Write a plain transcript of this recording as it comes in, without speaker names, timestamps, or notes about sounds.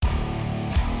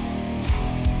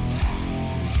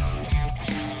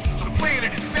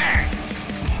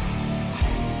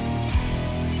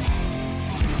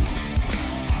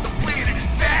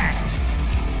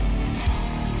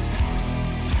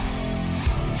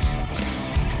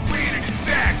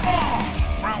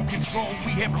control,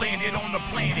 we have landed on the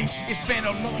planet. It's been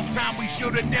a long time, we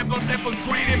should have never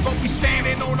granted. But we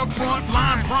standing on the front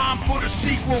line, prime for the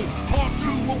sequel. Part 2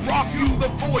 will rock you,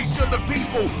 the voice of the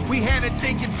people. We had to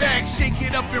take it back, shake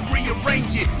it up and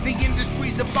rearrange it. The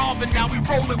industry's evolving, now we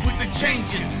rolling with the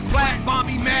changes. Black,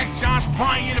 Bobby, Mac, Josh,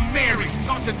 Brian, and Mary.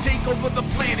 About to take over the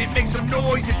planet, make some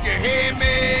noise if you hear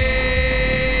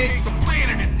me. The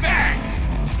planet is back.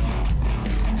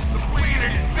 The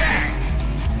planet is back.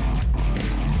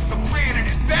 The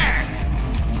planet is back.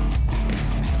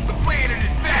 The planet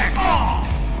is back.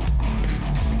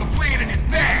 The planet is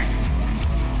back.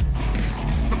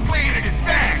 The planet is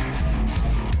back.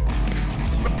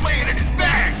 The planet is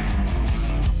back.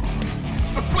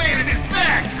 The planet is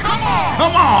back. Come on.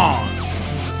 Come on.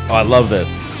 Oh, I love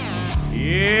this.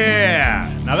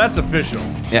 Yeah. Now that's official.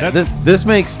 Yeah, this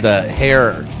makes the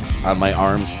hair on my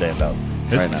arms stand up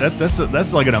right now.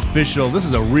 That's like an official. This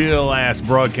is a real ass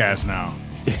broadcast now.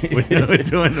 Is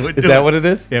that what it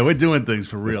is? Yeah, we're doing things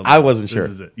for real. I wasn't sure.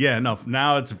 This is it. Yeah, no,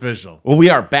 now it's official. Well, we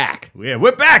are back. Yeah,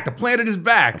 we're back. The planet is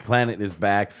back. The planet is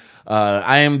back.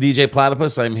 I am DJ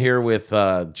Platypus. I'm here with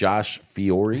Josh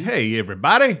Fiore. Hey,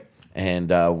 everybody. And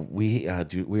we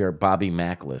are Bobby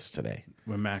Macless today.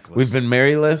 We're Macless. We've been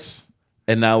Maryless,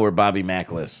 and now we're Bobby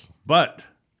Macless. But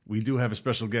we do have a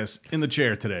special guest in the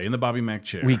chair today, in the Bobby Mac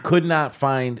chair. We could not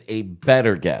find a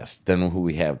better guest than who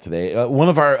we have today. One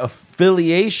of our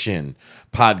affiliation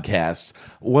podcasts,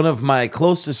 one of my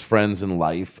closest friends in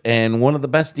life, and one of the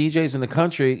best DJs in the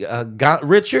country,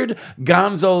 Richard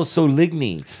Gonzo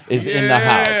Soligny, is in the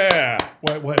house.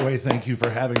 Wait, thank you for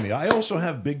having me. I also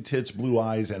have big tits, blue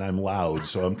eyes, and I'm loud,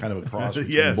 so I'm kind of a cross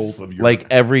between both of you. Like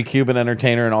every Cuban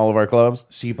entertainer in all of our clubs?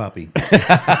 See, puppy.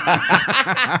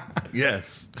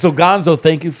 Yes. So, Gonzo,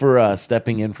 thank you for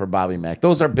stepping in for Bobby Mac.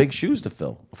 Those are big shoes to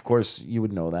fill. Of course, you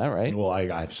would know that, right? Well, I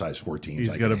have size 14.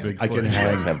 He's got a big foot. I can You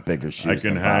hang. guys have bigger shoes I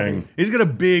can than hang. Bobby. He's got a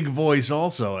big voice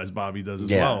also, as Bobby does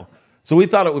as well. So we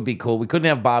thought it would be cool. We couldn't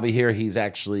have Bobby here. He's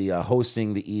actually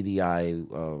hosting the EDI.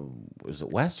 Is it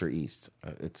West or East?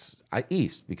 It's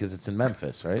East because it's in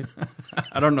Memphis, right?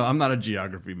 I don't know. I'm not a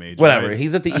geography major. Whatever. Right?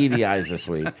 He's at the EDIs this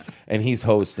week, and he's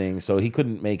hosting. So he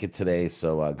couldn't make it today.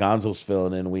 So Gonzo's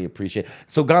filling in. We appreciate it.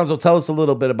 So Gonzo, tell us a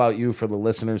little bit about you for the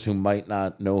listeners who might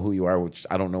not know who you are, which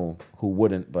I don't know who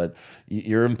wouldn't, but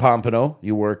you're in Pompano.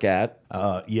 You work at?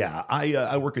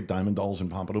 I work at Diamond Dolls in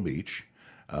Pompano Beach.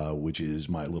 Which is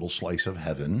my little slice of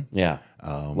heaven. Yeah,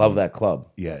 love that club.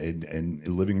 Yeah, and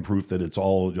living proof that it's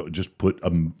all just put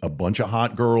a bunch of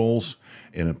hot girls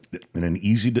in an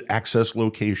easy to access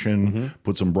location.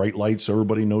 Put some bright lights so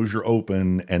everybody knows you're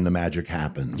open, and the magic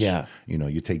happens. Yeah,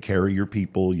 you take care of your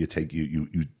people. You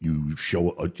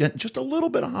show just a little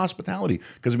bit of hospitality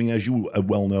because I mean, as you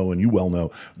well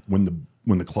know,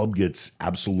 when the club gets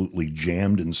absolutely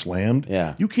jammed and slammed,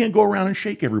 you can't go around and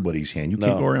shake everybody's hand. You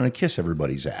can't go around and kiss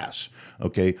everybody's ass.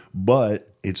 Okay,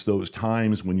 but it's those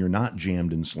times when you're not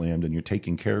jammed and slammed and you're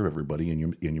taking care of everybody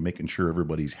and you're making sure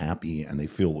everybody's happy and they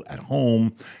feel at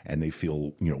home and they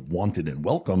feel wanted and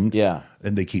welcomed. Yeah,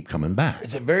 and they keep coming back.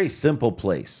 It's a very simple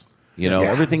place.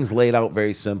 Everything's laid out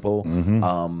very simple.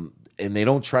 And they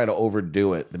don't try to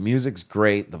overdo it. The music's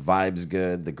great. The vibe's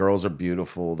good. The girls are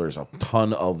beautiful. There's a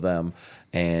ton of them.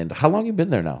 And how long you been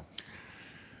there now?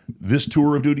 This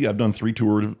tour of duty, I've done 3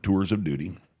 tours of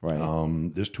duty.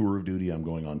 Right. This tour of duty, I'm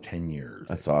going on 10 years.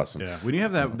 That's awesome. Yeah. When you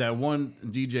have that one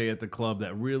DJ at the club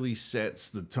that really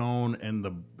sets the tone and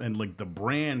the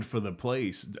brand for the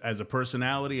place as a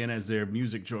personality and as their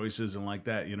music choices and like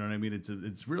that, you know what I mean?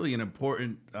 It's really an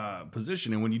important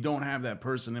position. And when you don't have that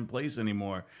person in place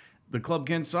anymore, the club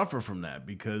can suffer from that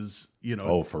because,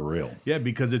 Oh, for real. Yeah,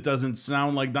 because it doesn't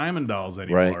sound like Diamond Dolls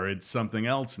anymore. Right. It's something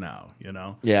else now,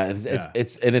 Yeah, it's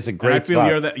a great and I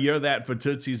feel spot. you're that for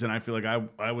Tootsie's, and I feel like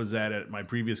I was at my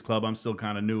previous club. I'm still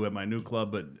kind of new at my new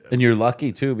club, but And you're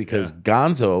lucky too because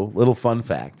Gonzo, little fun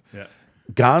fact. Yeah.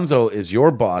 Gonzo is your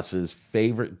boss's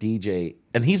favorite DJ,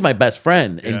 and he's my best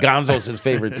friend, and Gonzo's his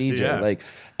favorite DJ. Like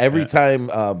every time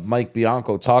Mike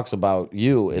Bianco talks about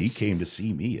you, he came to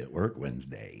see me at work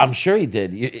Wednesday. I'm sure he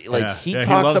did. He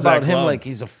talks about him like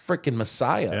he's a freaking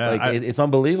messiah. Yeah, it's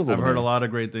unbelievable. I've heard a lot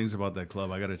of great things about that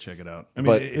club. I got to check it out. I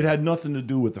mean, it had nothing to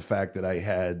do with the fact that I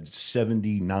had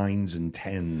 79s and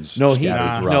 10s.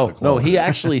 No, he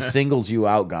actually singles you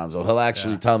out, Gonzo. He'll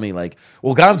actually tell me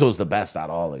well, Gonzo's the best out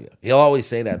of all of you. He'll always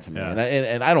say that to me,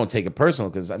 and I don't take it personal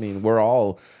because I mean we're all.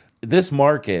 This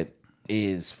market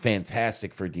is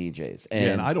fantastic for DJs.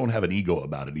 And I don't have an ego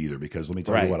about it either because let me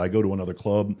tell you what, I go to another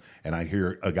club and I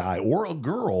hear a guy or a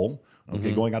girl,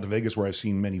 going out to Vegas where I've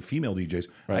seen many female DJs,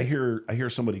 I hear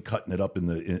somebody cutting it up in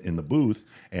the booth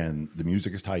and the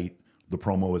music is tight, the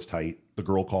promo is tight, the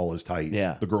girl call is tight,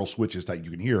 Yeah. the girl switch is tight.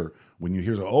 You can hear when you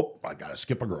hear, oh, I got to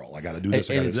skip a girl. I got to do this.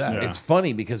 I got to do that. It's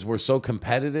funny because we're so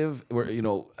competitive.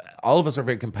 All of us are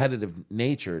very competitive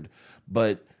natured,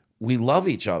 but we love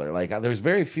each other. Like there's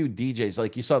very few DJs.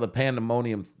 Like you saw the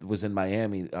Pandamonium was in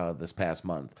Miami this past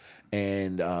month,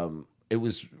 and it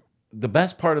was the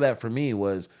best part of that for me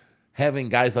was having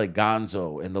guys like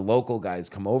Gonzo and the local guys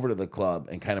come over to the club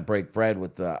and kind of break bread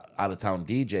with the out of town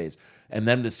DJs, and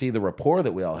them to see the rapport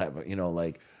that we all have.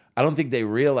 I don't think they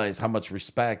realize how much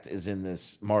respect is in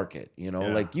this market.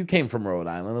 Like you came from Rhode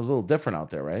Island, it was a little different out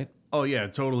there, right? Oh yeah,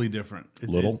 totally different.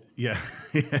 Yeah,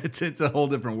 it's a whole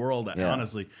different world,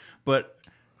 honestly. But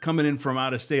coming in from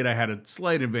out of state, I had a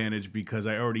slight advantage because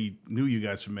I already knew you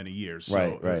guys for many years.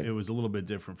 So right. It was a little bit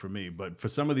different for me. But for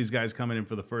some of these guys coming in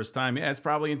for the first time, it's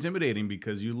probably intimidating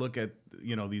because you look at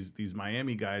these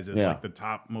Miami guys as like the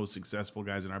top most successful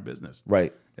guys in our business.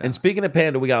 Right. Yeah. And speaking of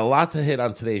Panda, we got a lot to hit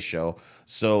on today's show.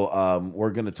 So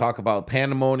we're going to talk about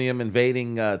Pandamonium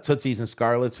invading Tootsies and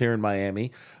Scarlets here in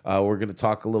Miami. We're going to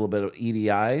talk a little bit of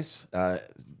EDIs.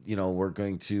 We're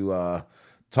going to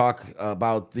talk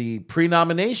about the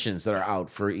pre-nominations that are out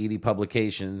for ED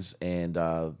publications, and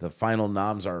the final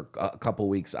noms are a couple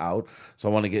weeks out. So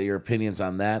I want to get your opinions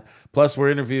on that. Plus, we're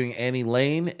interviewing Annie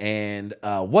Lane, and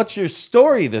what's your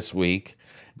story this week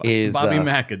is Bobby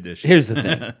Mack edition. Here's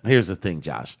the thing,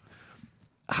 Josh.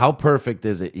 How perfect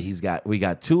is it? We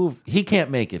got two. He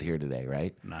can't make it here today,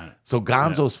 right? Not. So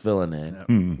Gonzo's filling in,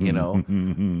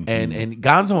 and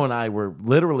Gonzo and I were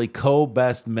literally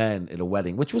co-best men at a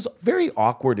wedding, which was very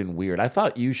awkward and weird. I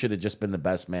thought you should have just been the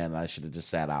best man, and I should have just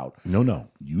sat out. No,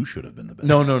 you should have been the best.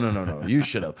 No. You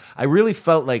should have. I really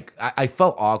felt like I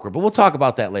felt awkward, but we'll talk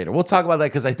about that later. We'll talk about that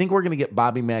because I think we're going to get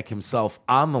Bobby Mack himself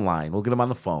on the line. We'll get him on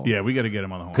the phone. Yeah, we got to get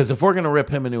him on the phone. Because if we're going to rip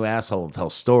him a new asshole and tell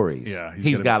stories,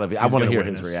 he's got to be. I want to hear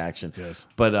his reaction. Yes.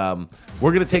 But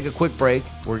we're going to take a quick break.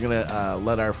 We're going to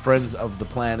let our friends of the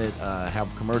planet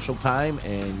have commercial time,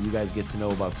 and you guys get to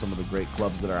know about some of the great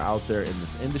clubs that are out there in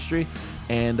this industry.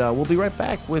 And we'll be right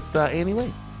back with Annie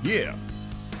Lane. Yeah.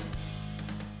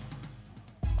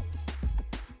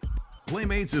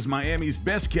 Playmates is Miami's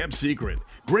best-kept secret.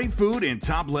 Great food and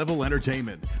top-level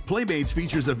entertainment. Playmates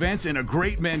features events and a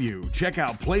great menu. Check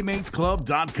out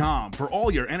playmatesclub.com for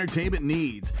all your entertainment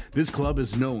needs. This club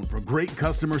is known for great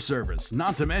customer service.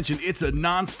 Not to mention, it's a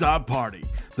non-stop party.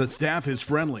 The staff is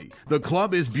friendly, the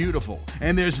club is beautiful,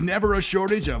 and there's never a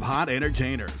shortage of hot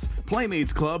entertainers.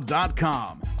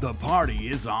 Playmatesclub.com. The party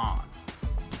is on.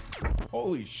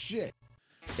 Holy shit.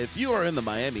 If you are in the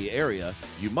Miami area,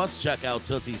 you must check out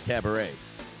Tootsie's Cabaret.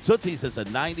 Tootsie's is a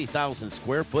 90,000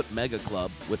 square foot mega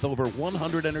club with over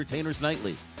 100 entertainers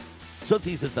nightly.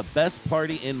 Tootsie's is the best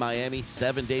party in Miami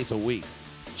 7 days a week.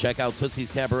 Check out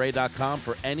TootsiesCabaret.com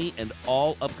for any and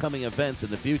all upcoming events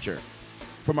in the future.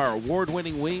 From our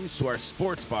award-winning wings to our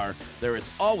sports bar, there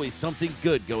is always something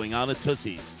good going on at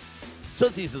Tootsie's.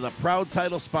 Tootsie's is a proud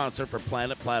title sponsor for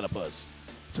Planet Platypus.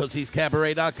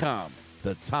 TootsiesCabaret.com.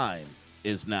 The time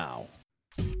is now.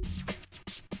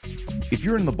 If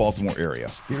you're in the Baltimore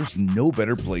area, there's no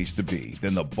better place to be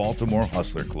than the Baltimore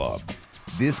Hustler Club.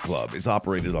 This club is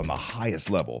operated on the highest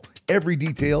level. Every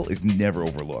detail is never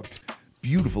overlooked.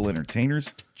 Beautiful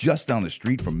entertainers just down the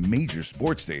street from major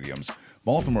sports stadiums.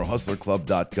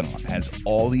 BaltimoreHustlerClub.com has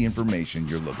all the information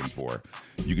you're looking for.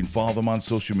 You can follow them on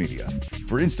social media.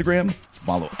 For Instagram,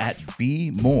 follow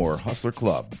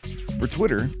 @BeMoreHustlerClub. For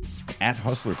Twitter,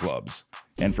 @HustlerClubs.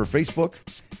 And for Facebook,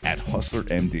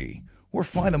 @HustlerMD. Or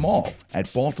find them all at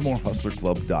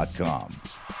BaltimoreHustlerClub.com.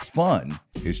 Fun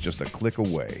is just a click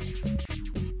away.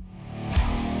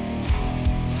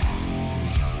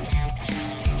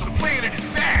 The planet is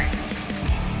back.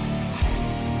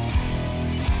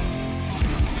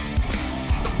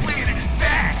 The planet is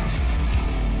back.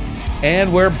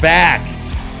 And we're back.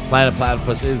 Planet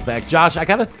Platypus is back. Josh,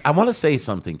 I want to say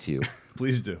something to you.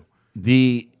 Please do.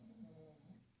 The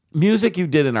music you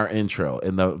did in our intro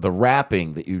and the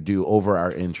rapping that you do over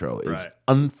our intro is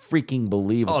unfreaking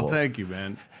believable. Oh, thank you,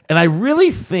 man. And I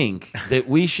really think that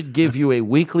we should give you a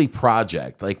weekly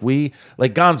project. Like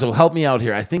Gonzo, help me out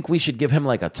here. I think we should give him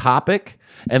like a topic,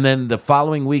 and then the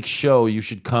following week's show, you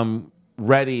should come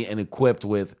ready and equipped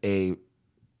with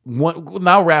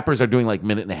now rappers are doing like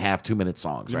 1.5, 2 minute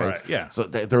songs, right? Yeah. So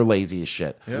they're lazy as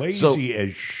shit. Lazy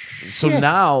as shit. So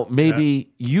now maybe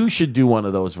you should do one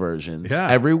of those versions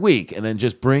every week, and then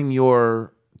just bring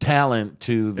your talent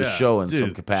to the show in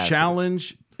some capacity.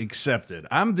 Challenge accepted.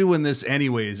 I'm doing this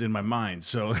anyways in my mind,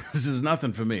 so this is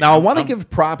nothing for me. Now, I want to give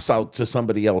props out to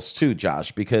somebody else too,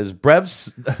 Josh, because Brev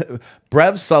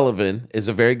Sullivan is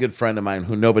a very good friend of mine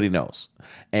who nobody knows.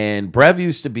 And Brev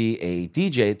used to be a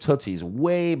DJ at Tootsie's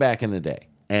way back in the day.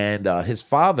 And his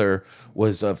father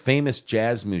was a famous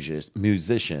jazz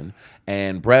musician,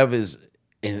 and Brev is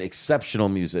an exceptional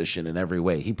musician in every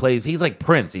way. He's like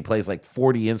Prince. He plays like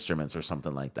 40 instruments or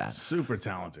something like that. Super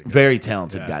talented guy. Very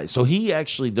talented guy. So he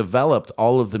actually developed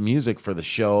all of the music for the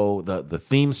show, the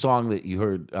theme song that you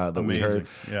heard, we heard,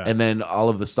 and then all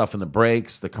of the stuff in the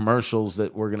breaks, the commercials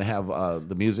that we're going to have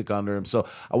the music under him. So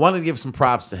I wanted to give some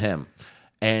props to him.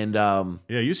 And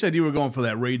you said you were going for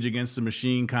that Rage Against the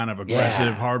Machine kind of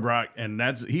aggressive hard rock, and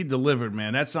he delivered,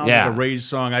 man. That sounds like a Rage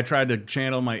song. I tried to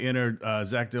channel my inner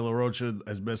Zach De La Rocha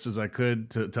as best as I could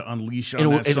to unleash on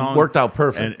that song. It worked out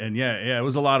perfect. And it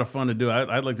was a lot of fun to do.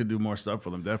 I'd like to do more stuff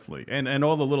for them, definitely. And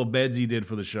all the little beds he did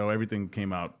for the show, everything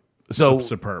came out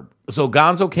superb. So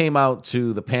Gonzo came out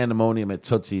to the Pandamonium at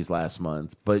Tootsie's last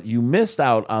month, but you missed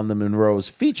out on the Monroe's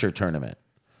feature tournament.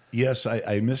 Yes,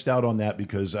 I missed out on that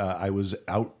because I was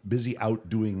busy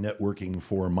doing networking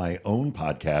for my own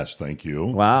podcast. Thank you.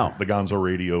 Wow. The Gonzo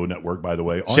Radio Network, by the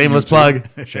way. Shameless plug.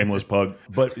 Shameless plug.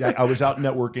 But I was out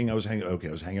networking. I was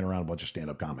hanging around a bunch of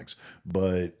stand-up comics.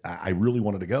 But I really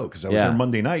wanted to go because I was there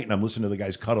Monday night and I'm listening to the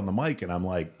guys cut on the mic and I'm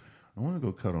like, I want to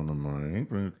go cut on the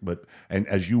mic, and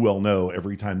as you well know,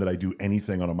 every time that I do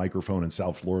anything on a microphone in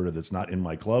South Florida that's not in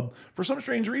my club, for some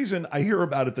strange reason, I hear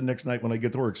about it the next night when I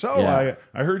get to work. So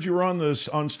I heard you were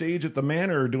on stage at the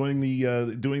Manor doing the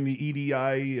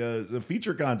EDI the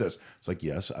feature contest. It's like,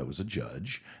 yes, I was a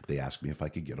judge. They asked me if I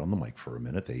could get on the mic for a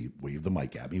minute. They waved the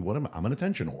mic at me. I'm an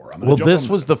attention whore. Well, this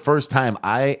was the first time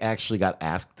I actually got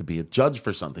asked to be a judge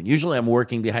for something. Usually, I'm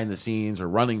working behind the scenes or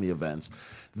running the events.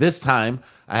 This time,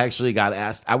 I actually got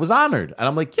asked. I was honored. And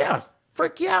I'm like,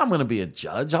 I'm going to be a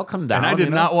judge. I'll come down. And I did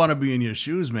not want to be in your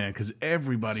shoes, man, because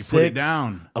everybody put it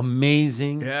down.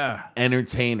 Amazing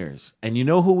entertainers. And you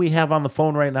know who we have on the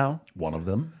phone right now? One of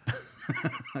them.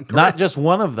 Not just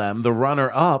one of them, the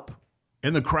runner-up.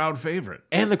 And the crowd favorite.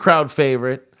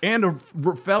 And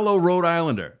a fellow Rhode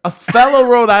Islander. A fellow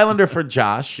Rhode Islander for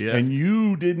Josh. Yeah. And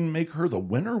you didn't make her the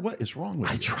winner? What is wrong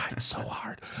with you? I tried so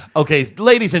hard. Okay,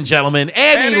 ladies and gentlemen,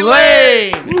 Annie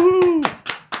Lane. Woo-hoo.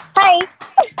 Hi.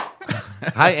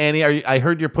 Hi, Annie. I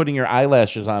heard you're putting your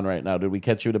eyelashes on right now. Did we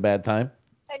catch you at a bad time?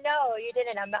 No, you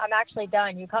didn't. I'm actually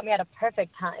done. You caught me at a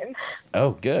perfect time.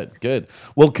 Oh, good.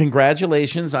 Well,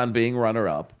 congratulations on being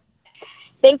runner-up.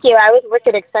 Thank you. I was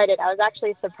wicked excited. I was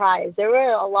actually surprised. There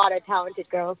were a lot of talented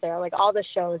girls there. Like all the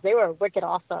shows, they were wicked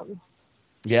awesome.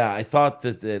 Yeah, I thought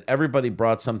that everybody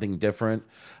brought something different.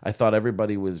 I thought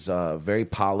everybody was very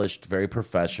polished, very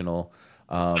professional.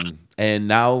 And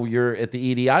now you're at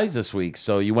the EDIs this week.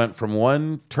 So you went from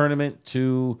one tournament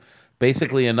to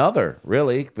basically another,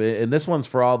 really. And this one's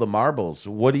for all the marbles.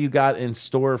 What do you got in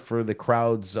store for the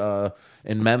crowds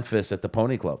in Memphis at the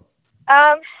Pony Club?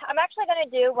 I'm actually going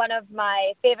to do one of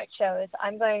my favorite shows.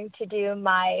 I'm going to do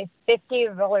my 50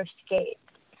 roller skates,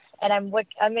 and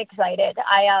I'm excited.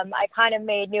 I kind of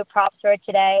made new props for it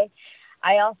today.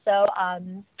 I also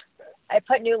I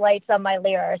put new lights on my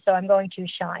Lyra, so I'm going to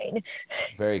shine.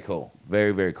 Very cool.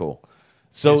 Very, very cool.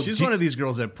 So she's one of these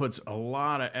girls that puts a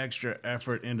lot of extra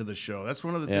effort into the show. That's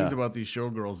one of the things about these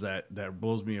showgirls that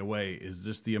blows me away is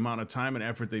just the amount of time and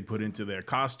effort they put into their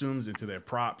costumes, into their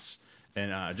props,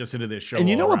 and just into their show. And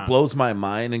you know what blows my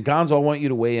mind? And Gonzo, I want you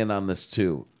to weigh in on this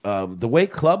too. The way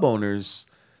club owners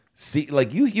see,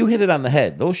 like you hit it on the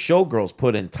head. Those showgirls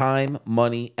put in time,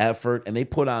 money, effort, and they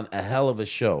put on a hell of a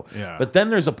show. Yeah. But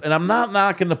then and I'm not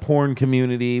knocking the porn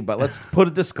community, but let's put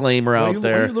a disclaimer out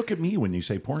there. Why do you look at me when you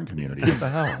say porn community? What the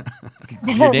hell?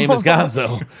 Your name is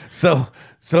Gonzo.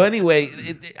 So anyway,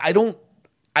 I don't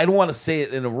want to say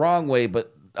it in a wrong way,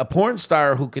 but a porn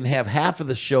star who can have half of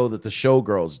the show that the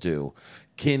showgirls do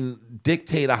can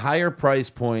dictate a higher price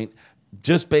point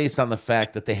just based on the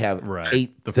fact that they have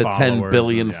 8 to 10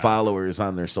 billion followers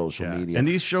on their social media. And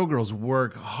these showgirls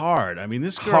work hard. I mean,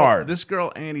 this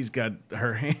girl Annie's got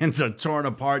her hands are torn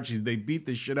apart. They beat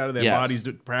the shit out of their bodies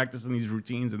practicing these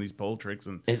routines and these pole tricks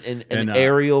and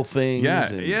aerial things.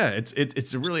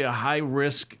 It's really a high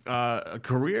risk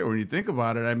career when you think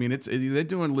about it. I mean, they're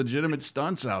doing legitimate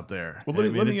stunts out there. Well,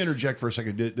 let me interject for a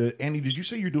second. Annie, did you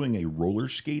say you're doing a roller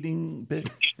skating bit?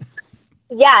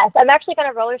 Yes, I'm actually going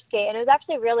to roller skate, and it was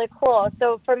actually really cool.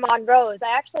 So for Monroe's,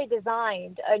 I actually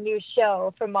designed a new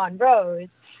show for Monroe's.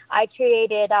 I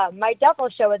created, my devil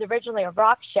show was originally a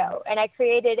rock show, and I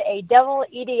created a devil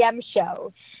EDM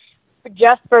show.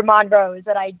 just for Monroe's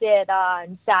that I did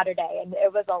on Saturday, and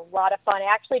it was a lot of fun.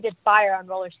 I actually did fire on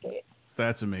roller skates.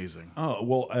 That's amazing. Oh,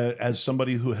 well, as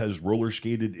somebody who has roller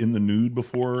skated in the nude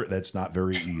before, that's not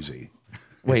very easy.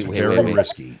 Wait, Very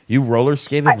risky. You roller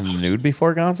skated in the nude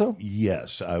before, Gonzo?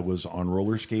 Yes, I was on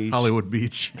roller skates. Hollywood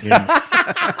Beach.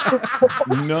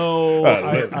 No,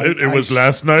 It was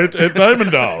last night at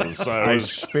Diamond Dolls. I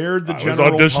spared the I was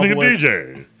general auditioning public. a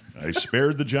DJ. I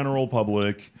spared the general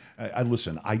public. I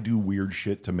listen. I do weird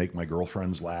shit to make my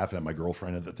girlfriends laugh, and my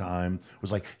girlfriend at the time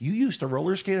was like, "You used to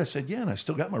roller skate?" I said, "Yeah, and I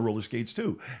still got my roller skates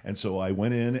too." And so I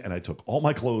went in and I took all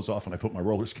my clothes off and I put my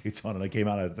roller skates on, and I came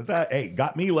out of that. Hey,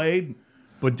 got me laid?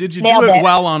 But did you Nailed do it it.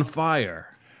 while on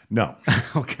fire? No,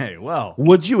 Okay, well.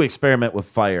 Would you experiment with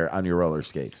fire on your roller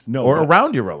skates? No, Or but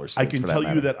around your roller skates? I can for tell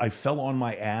matter. you that I fell on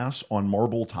my ass on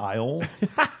marble tile.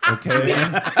 Okay.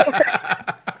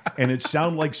 And it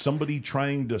sounded like somebody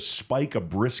trying to spike a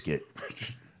brisket.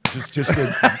 Just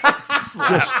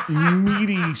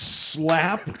meaty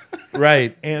slap.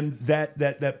 Right. And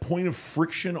that point of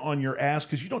friction on your ass,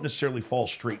 because you don't necessarily fall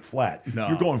straight flat. No.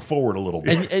 You're going forward a little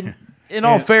bit. And in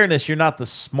all fairness, you're not the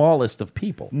smallest of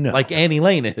people. No. Like Annie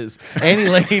Lane is. Annie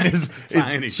Lane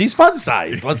Tiny. she's fun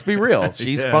size. Let's be real.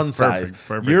 She's Yeah, fun it's size.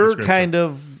 perfect You're description. kind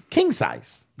of king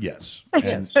size. Yes.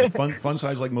 And fun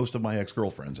size like most of my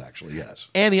ex-girlfriends, actually, yes.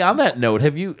 Annie, on that note,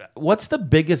 what's the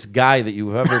biggest guy that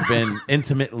you've ever been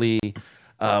intimately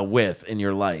with in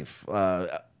your life?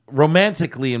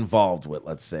 Romantically involved with,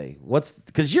 let's say.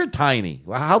 Because you're tiny.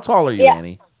 How tall are you, Yeah.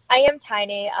 Annie? I am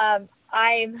tiny.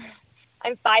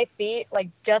 I'm 5 feet, like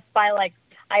just by like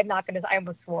I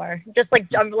almost swore. Just like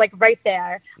I'm like right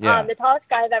there. Yeah. The tallest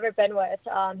guy I've ever been with,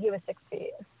 he was 6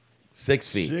 feet. 6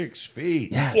 feet. 6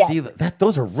 feet. Yeah, Yeah. see,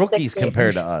 those are rookies 6 feet.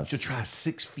 compared to To us. try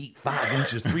 6 feet 5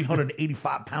 inches,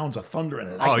 385 pounds of thunder and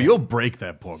Oh, lightning. you'll break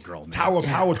that poor girl. Now. Tower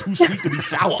power too sweet to be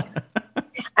sour.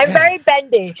 I'm very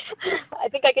bendy. I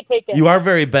think I could take it. You are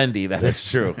very bendy. That is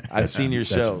true. I've seen your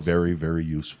That's shows. very, very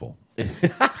useful.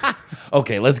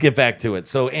 Okay, let's get back to it.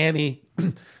 So, Annie,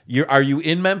 are you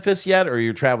in Memphis yet, or are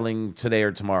you traveling today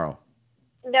or tomorrow?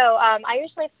 No, I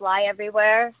usually fly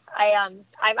everywhere.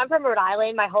 I'm from Rhode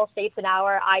Island. My whole state's an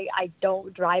hour. I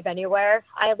don't drive anywhere.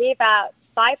 I leave at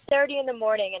 5:30 in the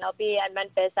morning, and I'll be at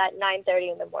Memphis at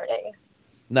 9:30 in the morning.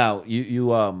 Now,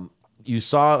 you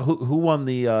saw who won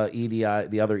the EDI,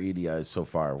 the other EDIs so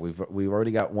far. We've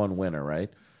already got one winner, right?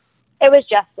 It was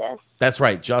Justice. That's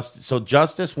right.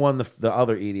 Justice won the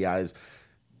other EDIs.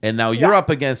 And now you're up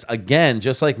against, again,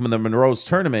 just like the Monroe's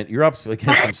tournament, you're up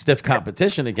against some stiff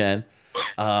competition again.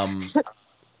 And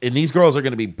these girls are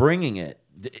going to be bringing it.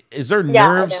 Is there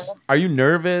nerves? I know. Are you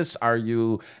nervous? Are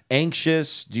you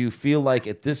anxious? Do you feel like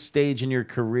at this stage in your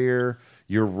career,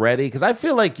 you're ready? Because I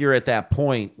feel like you're at that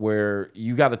point where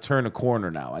you got to turn a corner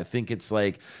now. I think it's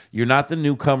like you're not the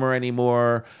newcomer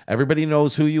anymore. Everybody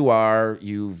knows who you are.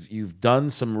 You've done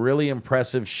some really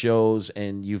impressive shows,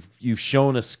 and you've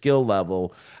shown a skill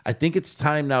level. I think it's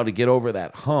time now to get over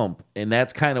that hump, and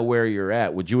that's kind of where you're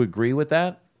at. Would you agree with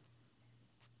that?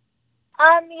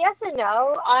 Yes and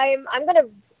no. I'm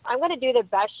gonna do the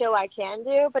best show I can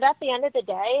do, but at the end of the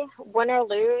day, win or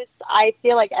lose, I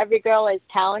feel like every girl is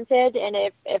talented, and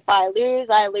if I lose,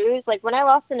 I lose. Like when I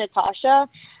lost to Natasha,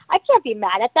 I can't be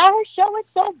mad at that. Her show was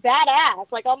so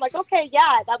badass. Like I'm like, okay,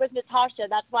 yeah, that was Natasha.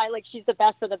 That's why like she's the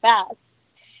best of the best.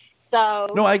 So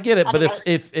No, I get it, but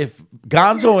if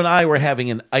Gonzo and I were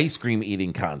having an ice cream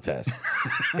eating contest,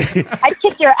 I'd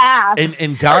kick your ass.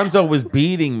 and Gonzo was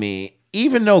beating me,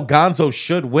 even though Gonzo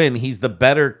should win, he's the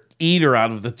better eater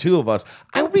out of the two of us,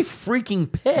 I would be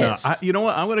freaking pissed. You know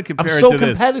what? I'm going to compare I'm it so to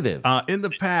competitive. this. In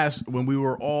the past, when we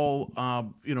were all,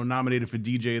 nominated for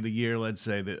DJ of the Year, let's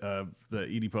say the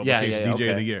ED Publications DJ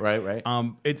of the Year, right.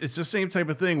 It's the same type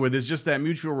of thing where there's just that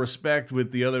mutual respect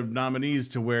with the other nominees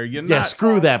to where you're not.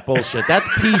 Screw that bullshit. That's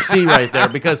PC right there,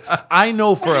 because I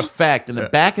know for a fact in the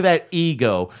back of that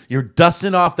ego, you're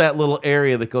dusting off that little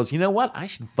area that goes, you know what? I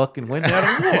should fucking win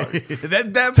that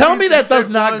award. Tell me that does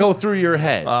not go through your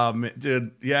head.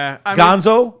 Dude, yeah.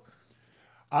 Gonzo?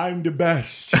 I'm the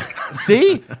best.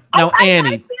 See? Now, Annie.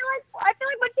 I feel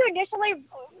like once you initially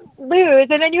lose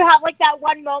and then you have like that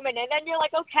one moment and then you're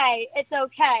like, okay, it's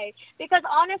okay. Because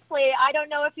honestly, I don't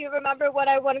know if you remember when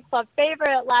I won Club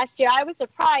Favorite last year. I was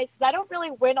surprised because I don't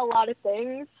really win a lot of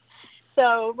things.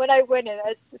 So when I win it,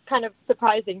 it's kind of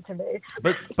surprising to me.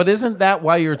 But isn't that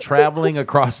why you're traveling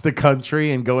across the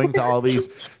country and going to all these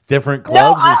different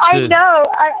clubs? No, I know.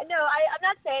 I'm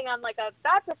not saying I'm like a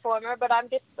bad performer, but I'm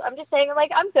just saying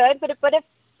like I'm good. But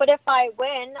if I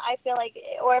win, I feel like,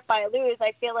 or if I lose,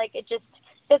 I feel like it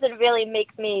doesn't really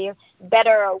make me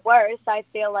better or worse. I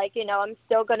feel like, I'm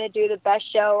still going to do the best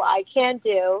show I can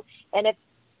do. And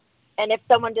if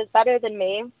someone does better than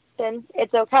me, then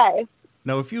it's okay.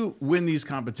 Now, if you win these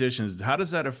competitions, how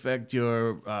does that affect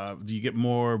your? Do you get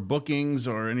more bookings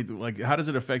or anything like? How does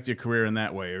it affect your career in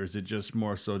that way, or is it just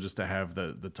more so just to have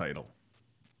the title?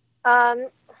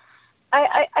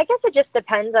 I guess it just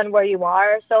depends on where you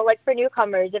are. So, like for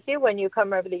newcomers, if you win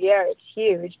Newcomer of the Year, it's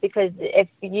huge because if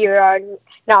you are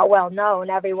not well known,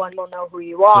 everyone will know who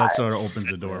you are. So that sort of opens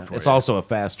the door for you. It's also a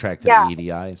fast track to Yeah. the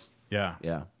EDIs. Yeah.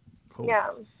 Cool. Yeah.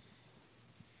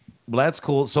 Well, that's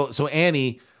cool. So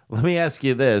Annie, let me ask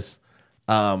you this.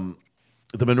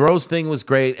 The Monroe's thing was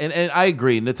great, and I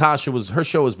agree. Natasha her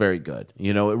show was very good.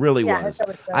 It really Yeah, her was. show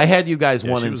was good. I had you guys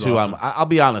 1 she and was 2. awesome. I'll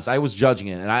be honest, I was judging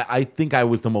it, and I think I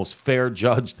was the most fair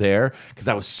judge there because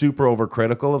I was super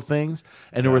overcritical of things.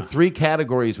 And there were 3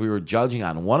 categories we were judging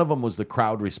on. One of them was the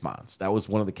crowd response. That was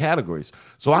one of the categories.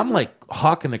 So I'm like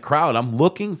hawking the crowd. I'm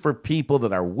looking for people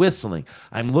that are whistling.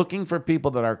 I'm looking for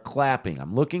people that are clapping.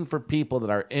 I'm looking for people that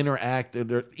are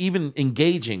interacting or even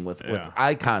engaging with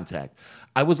eye contact.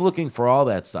 I was looking for all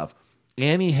that stuff.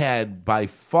 Annie had by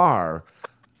far,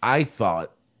 I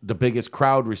thought, the biggest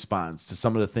crowd response to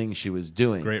some of the things she was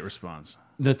doing. Great response.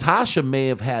 Natasha may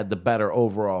have had the better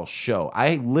overall show.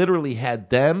 I literally had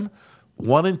them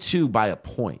 1 and 2 by a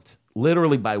point,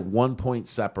 literally by 1 point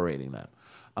separating them.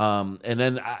 And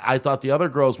then I thought the other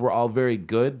girls were all very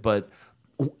good, but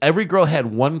every girl had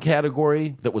one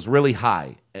category that was really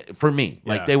high for me.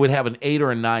 Like they would have an 8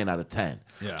 or a 9 out of 10.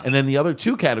 Yeah. And then the other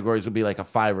 2 categories would be like a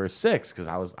 5 or a 6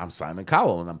 because I'm Simon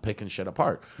Cowell and I'm picking shit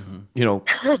apart.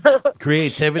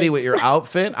 Creativity with your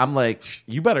outfit. I'm like,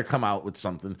 you better come out with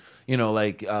something.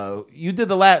 Like you did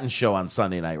the Latin show on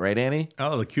Sunday night, right, Annie?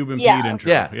 Oh, the Cuban Yeah. Pete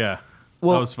intro. Yeah.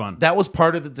 Well, that was fun. That was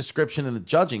part of the description in the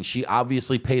judging. She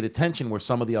obviously paid attention where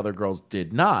some of the other girls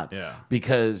did not. Yeah.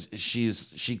 Because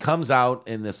she comes out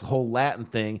in this whole Latin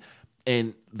thing,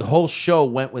 and the whole show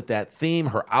went with that theme.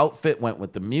 Her outfit went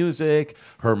with the music.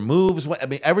 Her moves went. I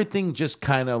mean, everything just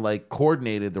kind of like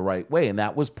coordinated the right way, and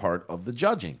that was part of the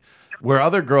judging. Where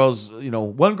other girls,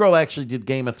 one girl actually did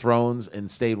Game of Thrones and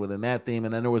stayed within that theme,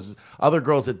 and then there was other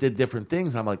girls that did different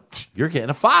things. And I'm like, you're getting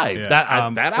a 5. Yeah.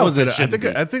 That what was outfit it? shouldn't be.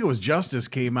 I think it was Justice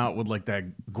came out with like that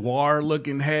guar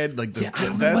looking head. Like I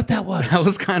don't know what that was. That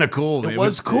was kind of cool. It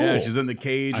was cool. Yeah, she's in the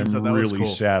cage and I'm stuff. That was really cool.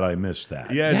 sad I missed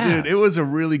that. Yeah, dude, it was a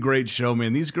really great show,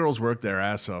 man. These girls worked their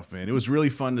ass off, man. It was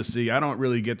really fun to see. I don't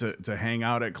really get to hang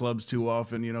out at clubs too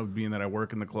often, being that I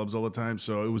work in the clubs all the time.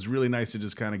 So it was really nice to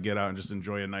just kind of get out and just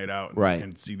enjoy a night out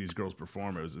and see these girls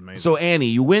perform. It was amazing. So Annie,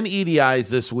 you win EDIs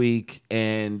this week,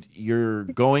 and you're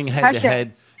going head to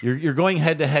head. You're going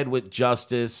head to head with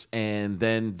Justice, and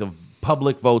then the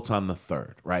public votes on the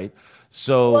 3rd, right?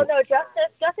 So Well, no,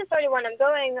 Justice already won. I'm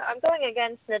going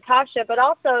against Natasha, but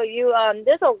also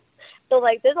there's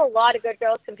a lot of good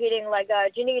girls competing. Like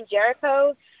Janine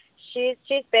Jericho, she's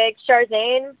big.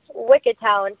 Charzane, wicked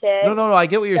talented. No. I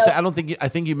get what you're saying. I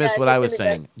think you missed what I was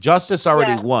saying. Justice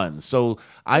already won. So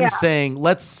I'm saying,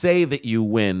 let's say that you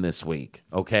win this week.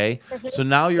 Okay. So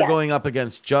now you're going up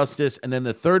against Justice. And then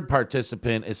the 3rd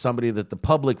participant is somebody that the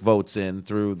public votes in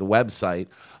through the website,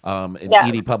 in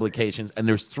ED Publications. And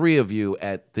there's 3 of you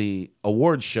at the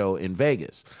awards show in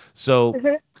Vegas. So,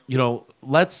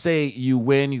 let's say you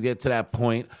win, you get to that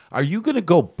point. Are you going to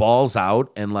go balls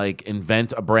out and like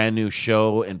invent a brand new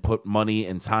show and put money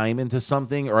and time into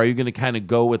something? Or are you going to kind of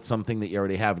go with something that you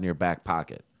already have in your back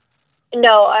pocket?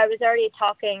 No, I was already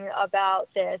talking about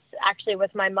this actually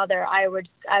with my mother. I would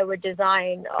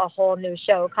design a whole new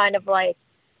show, kind of like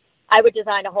I would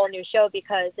design a whole new show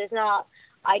because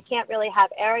I can't really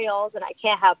have aerials and I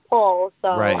can't have poles. So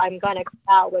I'm going to come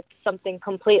out with something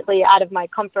completely out of my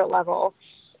comfort level.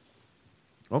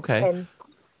 Okay.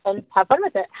 And have fun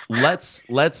with it.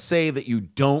 Let's say that you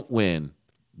don't win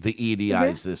the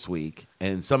EDIs this week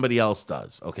and somebody else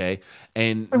does, okay?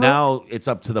 And now it's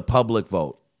up to the public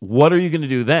vote. What are you going to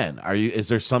do then? Is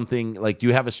there something like, do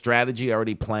you have a strategy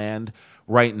already planned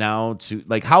right now to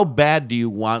like, how bad do you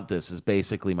want this is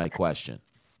basically my question.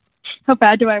 How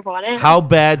bad do I want it? How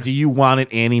bad do you want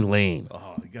it, Annie Lane?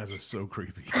 Oh, you guys are so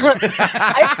creepy.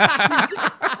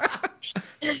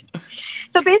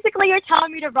 So basically, you're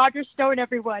telling me to Roger Stone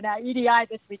everyone at EDI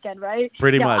this weekend, right?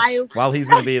 Pretty much. While he's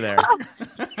going to be there.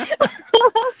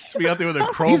 Should be out there with a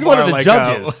crowbar. He's one of the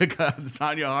judges. Like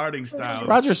Tanya Harding style.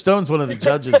 Roger Stone's one of the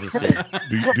judges this year.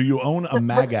 Do you own a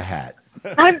MAGA hat?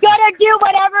 I'm gonna do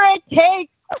whatever it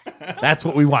takes. That's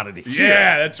what we wanted to hear.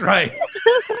 Yeah, that's right.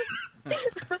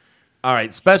 All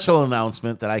right, special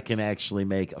announcement that I can actually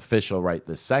make official right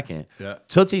this second. Yeah.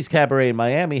 Tootsie's Cabaret in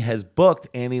Miami has booked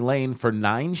Annie Lane for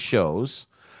 9 shows.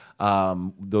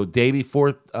 The day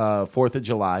before 4th of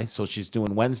July. So she's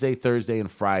doing Wednesday, Thursday, and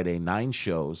Friday, 9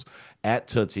 shows at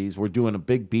Tootsie's. We're doing a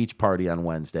big beach party on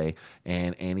Wednesday,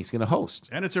 and Annie's going to host.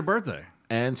 And it's her birthday.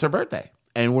 And it's her birthday.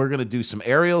 And we're going to do some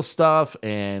aerial stuff,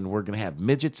 and we're going to have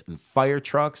midgets and fire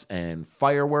trucks and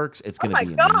fireworks. It's going to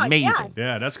be amazing.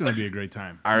 Yeah, that's going to be a great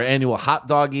time. Our annual hot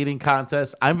dog eating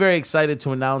contest. I'm very excited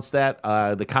to announce that.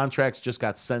 The contracts just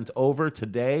got sent over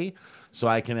today, so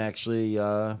I can actually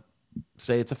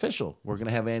say it's official. We're going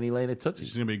to have Annie Lane at Tootsie's.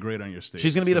 She's going to be great on your stage.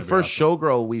 She's going to be the first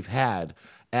showgirl we've had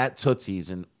at Tootsie's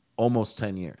in almost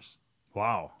 10 years.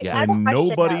 Wow. Yeah. And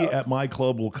nobody at my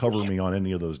club will cover me on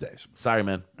any of those days. Sorry,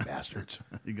 man. Bastards.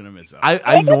 You're going to miss out. I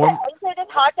Is it a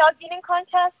hot dog eating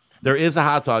contest? There is a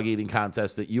hot dog eating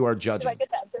contest that you are judging.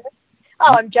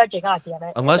 Oh, I'm judging. Oh, damn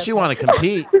it. Unless you want to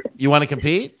compete. You want to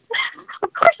compete?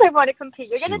 Of course I want to compete.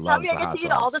 You're She going to tell me I loves get the to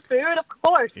eat hot all dogs. the food? Of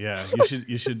course. Yeah,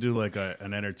 you should do like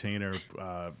an entertainer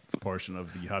portion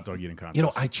of the hot dog eating contest. You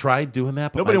know, I tried doing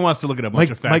that, but Nobody wants to look at a bunch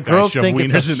of fat my guys girls shove think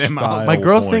it's wieners in their mouth. my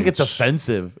girls think points. it's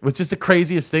offensive, which is the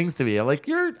craziest things to me. I'm like,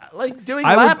 you're like doing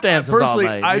I lap would, dances all personally,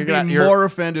 night. I'd You're be more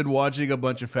offended watching a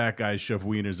bunch of fat guys shove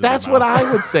wieners in That's their what mouth.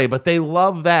 I would say, but they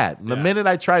love that. The Yeah. minute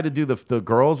I try to do the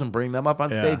girls and bring them up on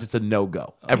Yeah. stage, it's a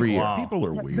no-go every year. Wow. People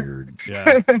are weird.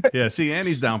 Yeah. Yeah, see,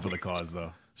 Annie's down for the cause,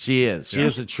 though. She is. She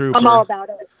is a trooper. I'm all about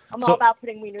it. I'm So- all about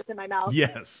putting wieners in my mouth.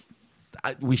 Yes.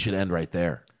 We should end right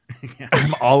there.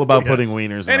 I'm all about putting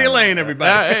wieners in Annie my mouth. Lane,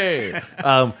 everybody. Hey.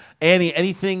 Annie,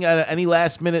 anything, any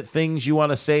last minute things you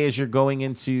want to say as you're going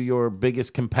into your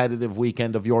biggest competitive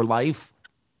weekend of your life?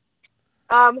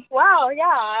 Wow, yeah.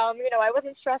 I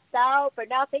wasn't stressed out, but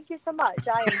now thank you so much.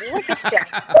 I am wicked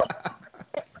stressed.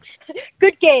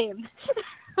 Good game.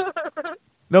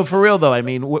 No, for real though. I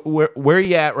mean, where are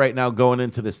you at right now going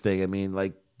into this thing? I mean,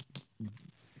 like,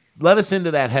 let us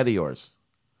into that head of yours.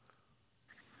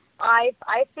 I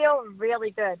feel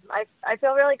really good. I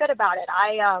feel really good about it.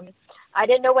 I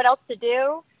didn't know what else to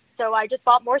do, so I just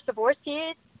bought more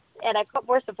Swarovskis, and I put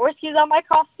more Swarovskis on my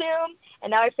costume,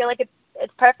 and now I feel like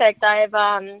it's perfect.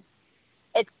 I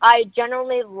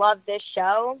generally love this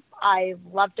show. I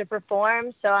love to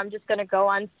perform, so I'm just gonna go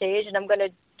on stage and I'm gonna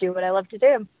do what I love to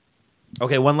do.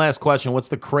 Okay, one last question. What's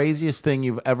the craziest thing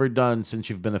you've ever done since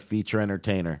you've been a feature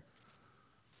entertainer?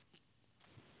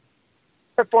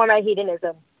 Perform at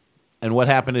Hedonism. And what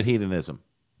happened at Hedonism?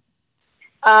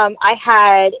 I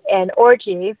had an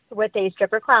orgy with a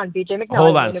stripper clown, BJ McNally.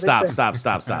 Hold on, and it was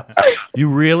stop.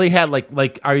 You really had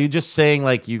like are you just saying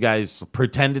like you guys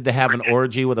pretended to have an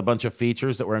orgy with a bunch of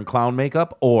features that were in clown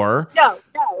makeup, or No.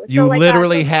 you So, like,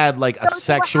 literally so- had like a so what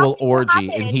sexual happened- what orgy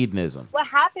in happened- Hedonism? What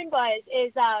happened was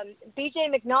BJ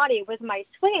McNaughty was my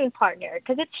swinging partner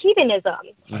because it's hedonism.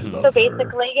 So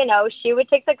basically, she would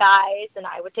take the guys and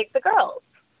I would take the girls.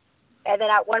 And then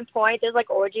at one point, there's like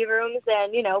orgy rooms,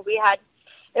 and we had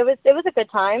it was a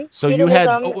good time. So you had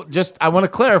Hedonism- I want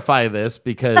to clarify this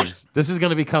because this is going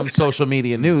to become social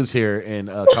media news here in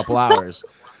a couple hours.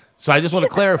 So I just want to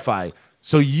clarify.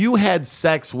 So you had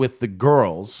sex with the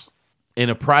girls in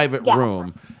a private Yeah.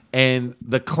 room, and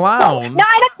the clown. Not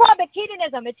at a club. It's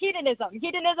hedonism. It's hedonism.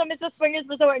 Hedonism is a swingers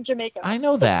resort in Jamaica. I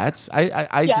know that.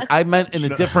 Yes. I meant in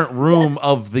a different room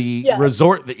of the Yes.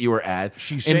 resort that you were at.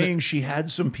 She's And saying she had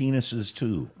some penises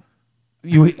too.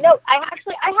 you. No,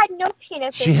 I had no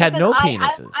penises. She had no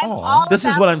because penises. I'm all This is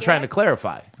about what I'm trying to dick,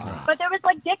 clarify. But there was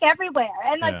like dick everywhere,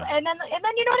 and Yeah. and then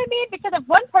you know what I mean? Because if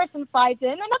one person slides in,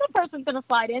 another person's gonna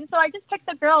slide in. So I just picked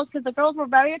the girls because the girls were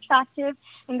very attractive,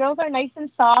 and girls are nice and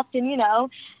soft, and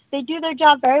they do their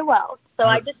job very well. So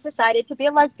I just decided to be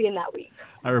a lesbian that week.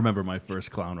 I remember my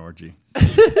first clown orgy.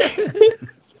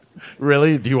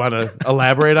 Really? Do you want to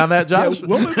elaborate on that, Josh?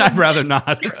 I'd rather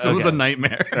not. It was a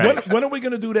nightmare. When are we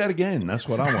going to do that again? That's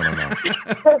what I want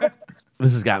to know.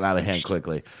 This has gotten out of hand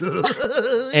quickly.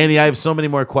 Annie, I have so many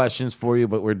more questions for you,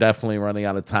 but we're definitely running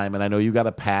out of time. And I know you got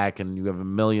to pack and you have a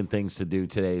million things to do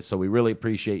today. So we really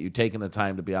appreciate you taking the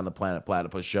time to be on the Planet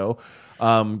Platypus show.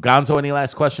 Gonzo, any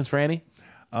last questions for Annie?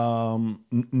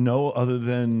 No, other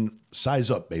than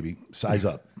size up, baby. Size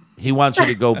up. He wants you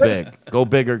to go big. Go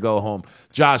big or go home.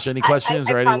 Josh, any questions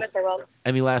I or promise I will.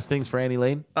 any last things for Annie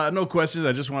Lane? No questions.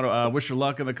 I just want to wish her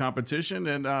luck in the competition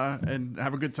and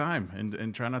have a good time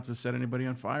and try not to set anybody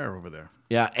on fire over there.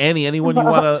 Yeah, Annie, anyone you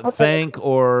want to thank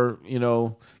or,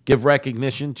 give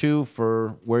recognition to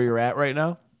for where you're at right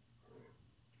now?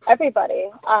 Everybody.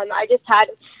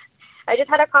 I I just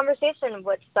had a conversation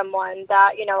with someone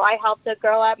that, I helped a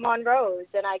girl at Monroe's,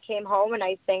 and I came home and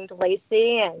I thanked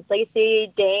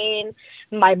Lacey, Dane,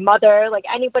 my mother, like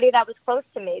anybody that was close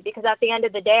to me, because at the end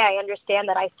of the day, I understand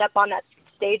that I step on that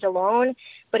stage alone,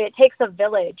 but it takes a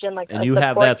village and you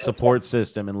have that support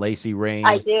system, and Lacey Rain,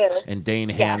 I do, and Dane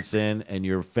Hansen, and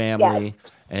your family,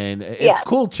 and it's Yes.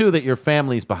 cool too that your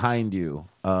family's behind you.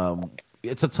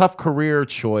 It's a tough career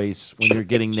choice when you're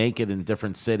getting naked in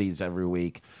different cities every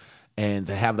week, and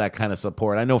to have that kind of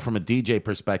support. I know from a DJ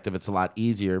perspective, it's a lot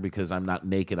easier because I'm not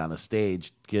naked on a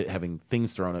stage having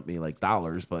things thrown at me like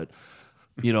dollars, but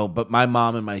my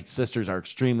mom and my sisters are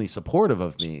extremely supportive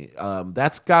of me.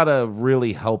 That's got to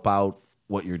really help out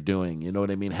what you're doing. You know what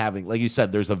I mean? Having, like you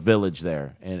said, there's a village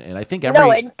there, and I think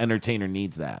every entertainer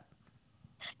needs that.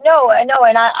 No,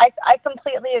 and I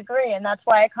completely agree, and that's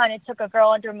why I kind of took a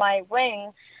girl under my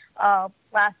wing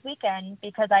last weekend,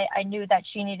 because I knew that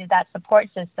she needed that support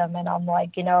system, and I'm like,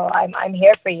 I'm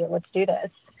here for you. Let's do this.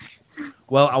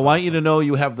 Well, I want you to know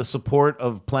you have the support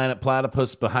of Planet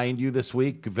Platypus behind you this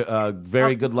week.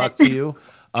 Very good luck to you.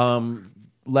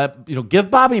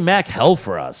 Give Bobby Mack hell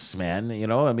for us, man.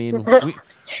 I mean,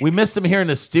 we missed him here in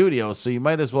the studio, so you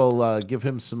might as well give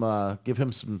him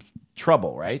some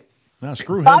trouble, right? No,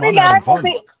 screw him. I'm having fun.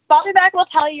 Bobby Mack will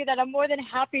tell you that I'm more than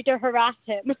happy to harass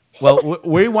him. Well,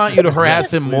 we want you to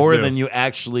harass him more than you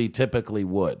actually typically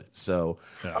would. So,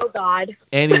 oh God,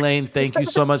 Annie Lane, thank you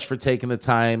so much for taking the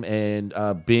time and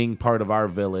being part of our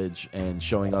village and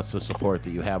showing us the support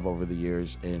that you have over the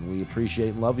years, and we appreciate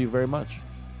and love you very much.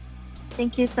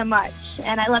 Thank you so much,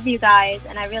 and I love you guys,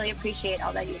 and I really appreciate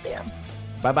all that you do.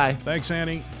 Bye-bye. Thanks,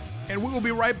 Annie. And we will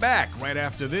be right back right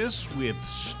after this with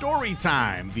Story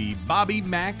Time, the Bobby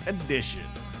Mack edition.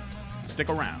 Stick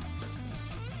around.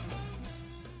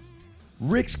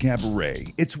 Rick's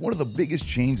Cabaret. It's one of the biggest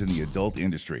chains in the adult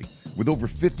industry. With over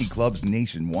 50 clubs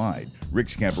nationwide,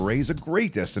 Rick's Cabaret is a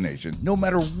great destination no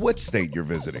matter what state you're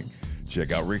visiting.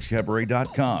 Check out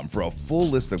rickscabaret.com for a full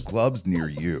list of clubs near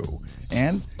you.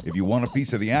 And if you want a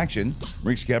piece of the action,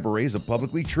 Rick's Cabaret is a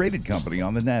publicly traded company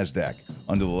on the NASDAQ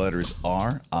under the letters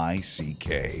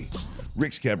RICK.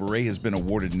 Rick's Cabaret has been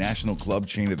awarded National Club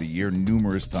Chain of the Year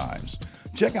numerous times.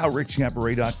 Check out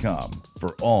rickscabaret.com for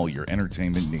all your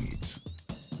entertainment needs.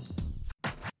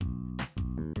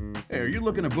 Hey, are you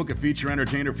looking to book a feature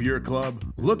entertainer for your club?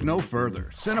 Look no further.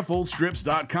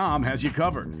 CenterfolStrips.com has you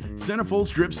covered.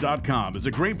 CenterfolStrips.com is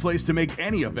a great place to make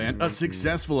any event a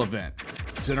successful event.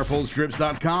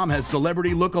 CenterfolStrips.com has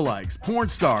celebrity lookalikes, porn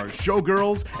stars,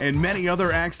 showgirls, and many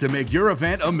other acts to make your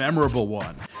event a memorable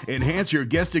one. Enhance your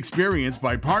guest experience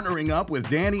by partnering up with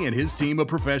Danny and his team of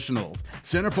professionals.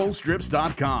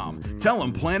 CenterfolStrips.com. Tell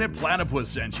them Planet Platypus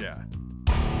sent you.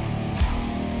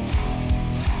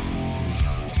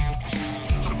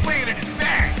 Planet is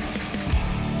back.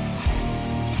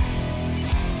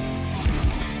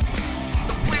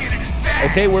 The planet is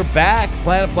back. Okay, we're back.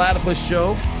 Planet Platypus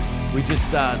Show. We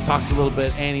just talked a little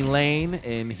bit Annie Lane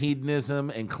and hedonism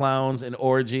and clowns and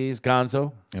orgies.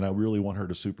 Gonzo. And I really want her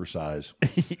to supersize.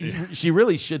 She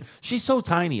really should. She's so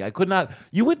tiny. I could not.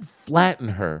 You would flatten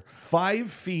her.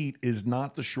 5 feet is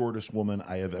not the shortest woman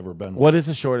I have ever been with. What is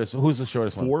the shortest? Who's the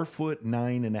shortest one?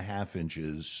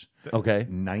 4'9.5". Okay.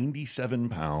 97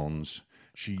 pounds.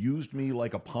 She used me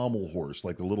like a pommel horse,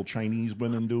 like the little Chinese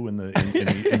women do in the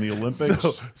Olympics.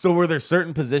 So were there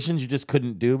certain positions you just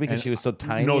couldn't do because she was so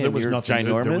tiny? No, there and was you're nothing.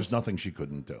 ginormous? There was nothing she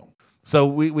couldn't do. So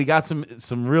we got some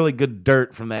really good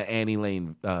dirt from that Annie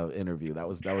Lane interview. That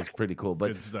was pretty cool.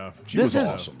 But Good stuff.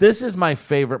 This is my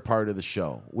favorite part of the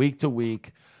show. Week to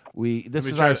week, this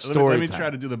is our story. Let me time. try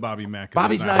to do the Bobby Mack.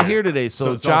 Bobby's not here today,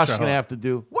 so Josh is gonna have to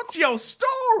do. What's your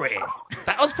story?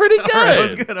 That was pretty good. That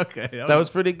was good. Okay, that was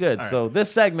pretty good. So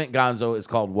this segment, Gonzo, is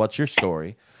called "What's Your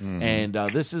Story," and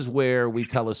this is where we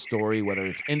tell a story, whether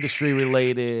it's industry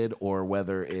related or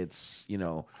whether it's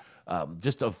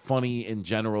just a funny in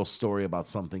general story about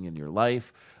something in your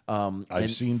life.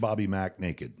 I've seen Bobby Mack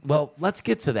naked. Well, let's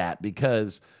get to that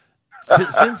because.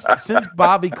 Since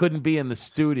Bobby couldn't be in the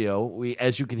studio, we,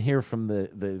 as you can hear from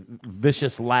the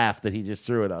vicious laugh that he just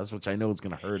threw at us, which I know is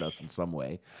going to hurt us in some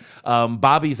way,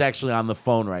 Bobby's actually on the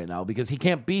phone right now because he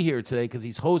can't be here today because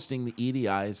he's hosting the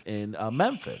EDIs in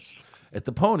Memphis at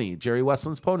the Jerry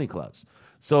Westland's Pony Clubs.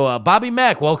 So, Bobby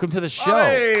Mack, welcome to the show.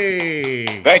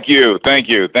 Hey! Thank you.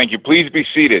 Please be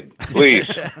seated, please.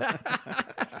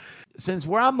 Since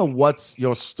we're on the What's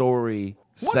Your Story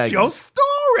segment. What's your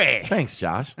story? Thanks,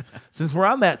 Josh. Since we're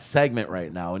on that segment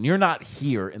right now and you're not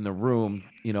here in the room,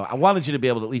 I wanted you to be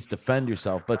able to at least defend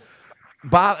yourself, but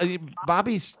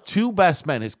Bobby's two best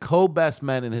men, his co-best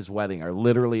men in his wedding, are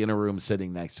literally in a room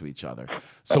sitting next to each other.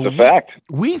 So That's a fact.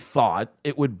 We thought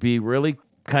it would be really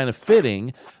kind of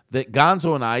fitting that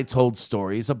Gonzo and I told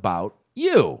stories about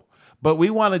you. But we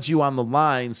wanted you on the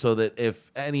line so that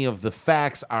if any of the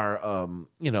facts are,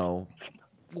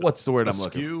 what's the word I'm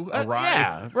looking for? Awry.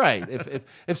 Yeah, right.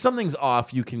 If something's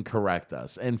off, you can correct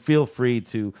us, and feel free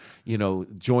to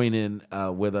join in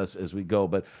with us as we go.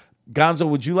 But Gonzo,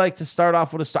 would you like to start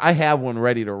off with a story? I have one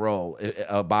ready to roll,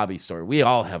 a Bobby story. We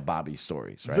all have Bobby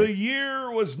stories, right? The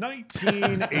year was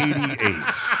 1988.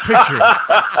 Picture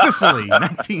Sicily,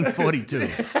 1942.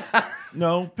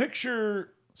 No,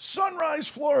 picture Sunrise,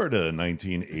 Florida,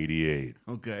 1988.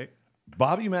 Okay.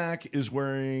 Bobby Mack is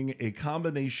wearing a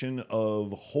combination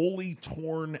of wholly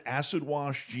torn acid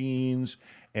wash jeans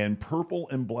and purple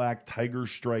and black tiger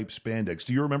stripe spandex.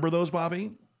 Do you remember those,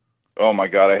 Bobby? Oh my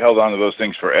God, I held on to those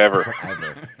things forever.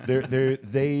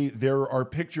 There are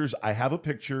pictures. I have a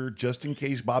picture just in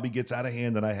case Bobby gets out of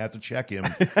hand and I have to check him.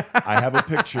 I have a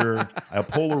picture, a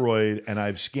Polaroid, and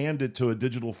I've scanned it to a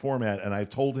digital format, and I've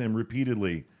told him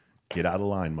repeatedly, get out of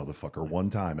line, motherfucker, one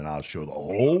time, and I'll show the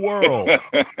whole world.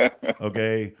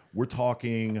 Okay? We're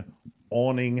talking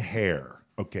awning hair.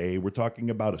 Okay? We're talking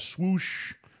about a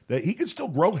swoosh. That he could still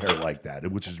grow hair like that,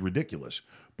 which is ridiculous.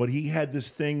 But he had this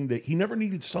thing that he never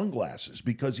needed sunglasses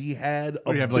because he had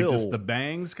a You have bill. like just the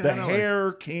bangs kind The of?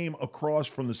 hair came across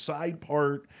from the side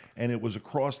part, and it was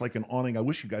across like an awning. I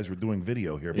wish you guys were doing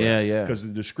video here. But, Yeah. Because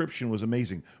the description was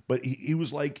amazing. But he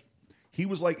was like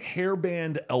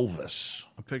hairband Elvis.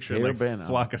 A picture Hairband like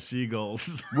flock of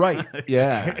seagulls. Right.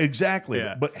 Yeah. Exactly.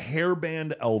 Yeah. But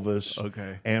hairband Elvis.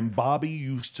 Okay. And Bobby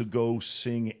used to go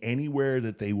sing anywhere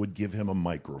that they would give him a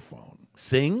microphone.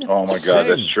 Sing? Oh my God, Sing.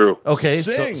 that's true. Okay,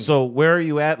 Sing. so where are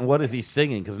you at, and what is he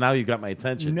singing? Because now you've got my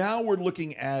attention. Now we're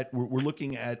looking at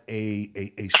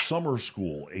a summer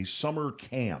school, a summer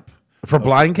camp. For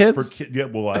blind kids? For yeah,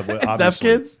 well, obviously,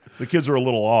 kids? The kids are a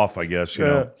little off, I guess, you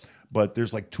know. But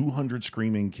there's like 200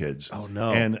 screaming kids. Oh,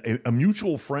 no. And a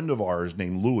mutual friend of ours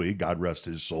named Louie, God rest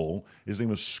his soul. His name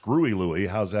was Screwy Louie.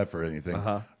 How's that for anything?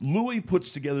 Louie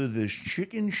puts together this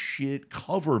chicken shit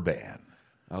cover band.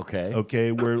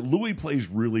 Okay, where Louie plays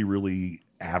really, really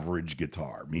average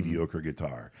guitar, mediocre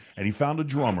guitar. And he found a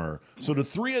drummer. So the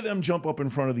three of them jump up in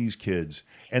front of these kids,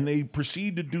 and they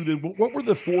proceed to do what were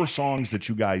the 4 songs that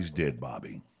you guys did,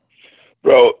 Bobby?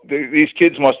 Bro, these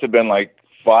kids must have been like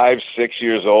 5, 6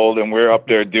 years old, and we're up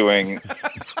there doing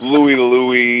Louie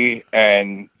Louie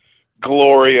and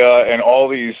Gloria and all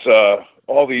these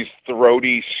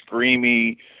throaty,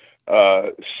 screamy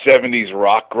 70s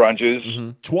rock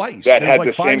grunges Twice. that There's had like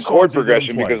the 5 same songs chord they did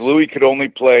progression twice. because Louis could only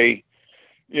play,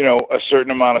 a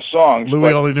certain amount of songs. Louis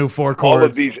but only knew 4 all chords.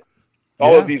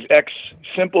 of these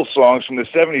simple songs from the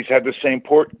 70s had the same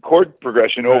chord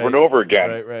progression over and over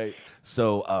again. Right.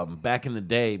 So back in the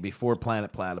day, before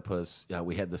Planet Platypus,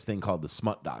 we had this thing called the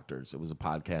Smut Doctors. It was a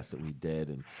podcast that we did,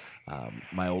 and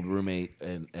my old roommate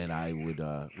and I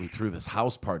we threw this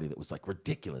house party that was like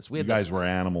ridiculous. You guys were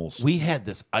animals. We had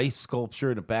this ice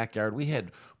sculpture in the backyard. We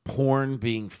had porn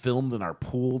being filmed in our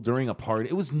pool during a party.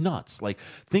 It was nuts. Like,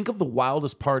 think of the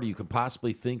wildest party you could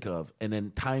possibly think of, and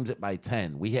then times it by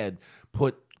 10. We had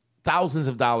put thousands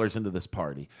of dollars into this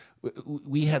party.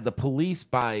 We had the police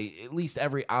by at least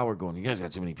every hour going, you guys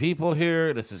got too many people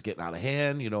here. This is getting out of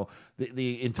hand.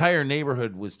 The entire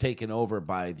neighborhood was taken over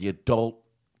by the adult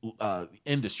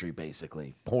industry,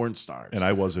 basically. Porn stars. And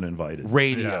I wasn't invited.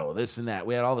 Radio, this and that.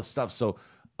 We had all this stuff. So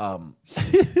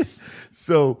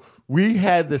so we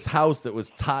had this house that was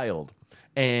tiled,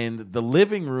 and the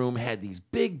living room had these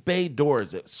big bay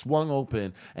doors that swung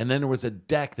open, and then there was a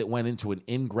deck that went into an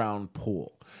in-ground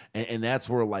pool. And that's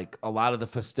where, like, a lot of the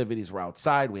festivities were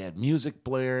outside. We had music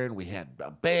blaring, we had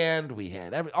a band, we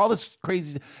had all this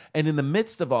crazy. And in the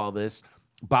midst of all this,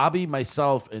 Bobby,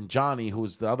 myself, and Johnny, who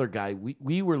was the other guy,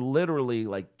 we were literally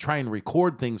like trying to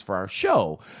record things for our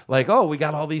show. Like, oh, we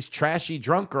got all these trashy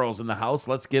drunk girls in the house.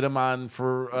 Let's get them on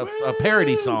for a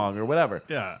parody song or whatever.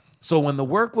 Yeah. So when the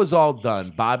work was all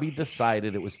done, Bobby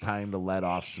decided it was time to let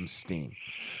off some steam.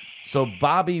 So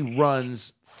Bobby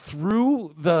runs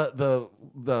through the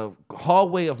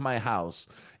hallway of my house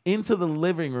into the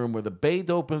living room where the bay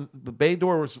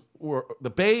doors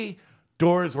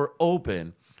were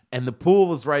open. And the pool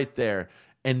was right there.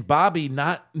 And Bobby,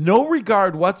 no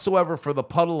regard whatsoever for the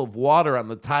puddle of water on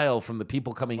the tile from the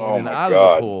people coming in and out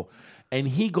of the pool. And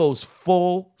he goes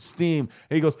full steam.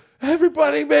 And he goes,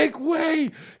 everybody make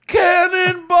way,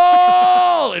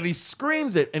 cannonball! And he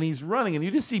screams it, and he's running. And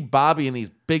you just see Bobby in these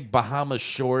big Bahamas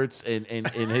shorts and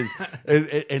his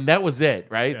and that was it,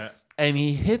 right? Yeah. and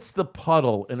he hits the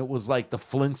puddle, and it was like the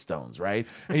Flintstones, right?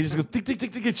 And he just goes tick tick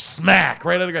tick tick, smack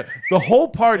right on the ground. The whole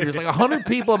party, there's like 100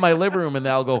 people in my living room, and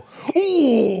they'll go,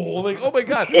 ooh, like, oh my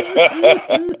god.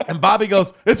 And Bobby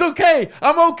goes, it's okay,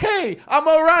 I'm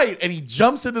all right. And he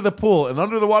jumps into the pool, and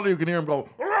under the water you can hear him go,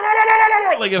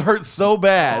 like it hurts so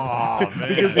bad.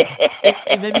 Because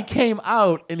and then he came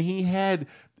out, and he had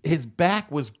his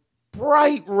back was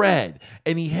bright red,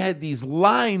 and he had these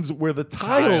lines where the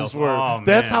tiles were. Oh,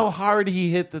 that's man. how hard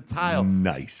he hit the tile.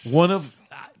 Nice. One of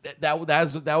that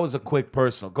was a quick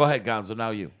personal. Go ahead, Gonzo. Now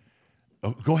you.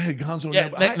 Oh, go ahead, Gonzo. Yeah,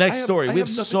 next story. We have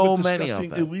nothing so but many of disgusting,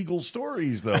 them. illegal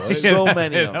stories, though. So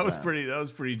many of That was them.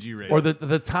 pretty G-rated. Or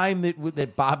the time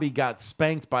that Bobby got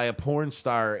spanked by a porn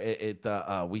star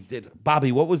at we did.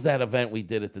 Bobby, what was that event we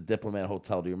did at the Diplomat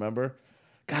Hotel? Do you remember?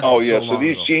 God, Oh, it was yeah. so So long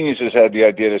these ago. geniuses had the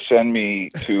idea to send me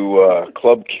to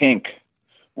Club Kink,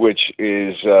 which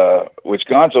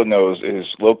Gonzo knows is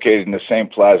located in the same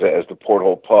plaza as the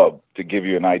Porthole Pub, to give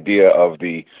you an idea of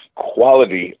the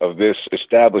quality of this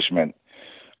establishment.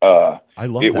 I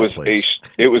love it that was place.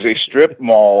 it was a strip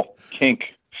mall kink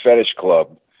fetish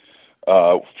club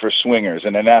for swingers,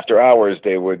 and then after hours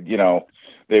they would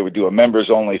do a members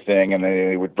only thing, and then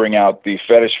they would bring out the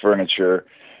fetish furniture,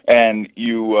 and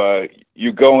you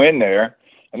go in there,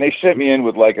 and they sent me in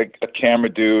with like a camera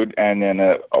dude, and then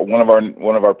one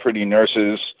of our pretty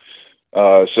nurses,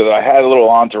 so that I had a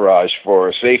little entourage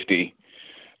for safety,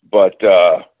 but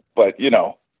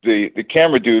The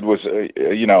camera dude was a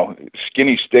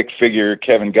skinny stick figure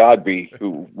Kevin Godby,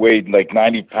 who weighed like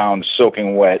 90 pounds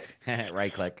soaking wet.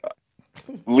 Right click.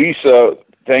 Lisa,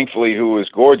 thankfully, who was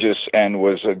gorgeous and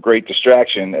was a great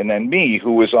distraction, and then me,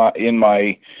 who was in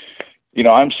my,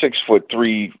 I'm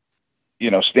 6'3",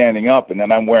 standing up, and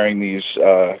then I'm wearing these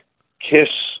Kiss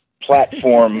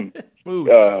platform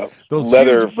Boots. Those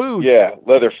leather huge boots. Yeah,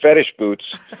 leather fetish boots.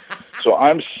 So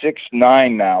I'm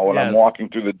 6'9" now when I'm Yes. walking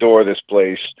through the door of this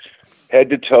place,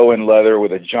 head to toe in leather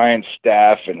with a giant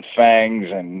staff and fangs,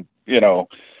 and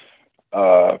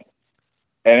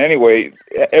and anyway,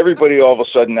 everybody all of a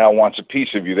sudden now wants a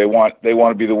piece of you. They want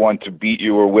to be the one to beat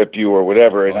you or whip you or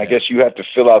whatever. And I guess you have to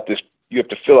fill out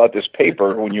this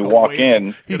paper when you walk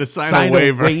in. You gotta sign Sign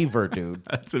a waiver. dude.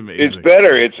 That's amazing. It's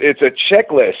better. It's a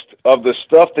checklist of the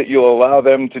stuff that you'll allow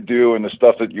them to do and the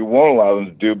stuff that you won't allow them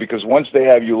to do, because once they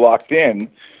have you locked in,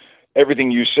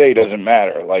 everything you say doesn't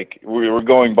matter. Like, we're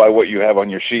going by what you have on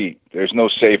your sheet. There's no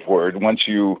safe word. Once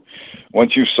you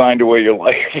signed away your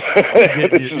life,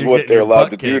 this is what they're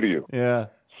allowed to do to you. Yeah. Yeah.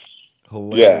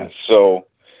 Hilarious. So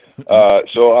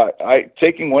I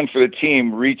taking one for the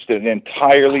team reached an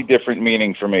entirely different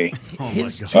meaning for me.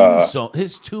 His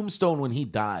tombstone when he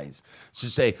dies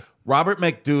should say Robert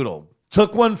McDoodle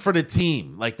took one for the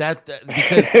team, like that,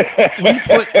 because we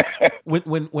put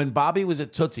when Bobby was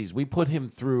at Tootsie's, we put him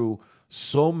through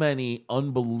so many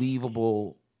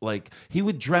unbelievable. Like, he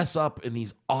would dress up in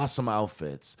these awesome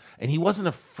outfits, and he wasn't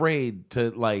afraid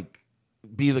to like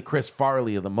be the Chris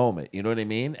Farley of the moment. You know what I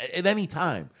mean? At any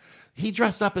time. He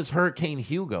dressed up as Hurricane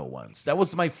Hugo once. That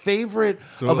was my favorite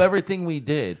of everything we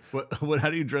did. How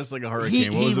do you dress like a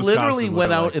hurricane? He literally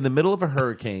went out in the middle of a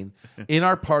hurricane in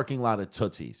our parking lot at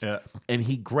Tootsie's. Yeah. And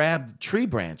he grabbed tree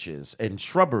branches and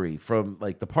shrubbery from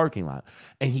like the parking lot,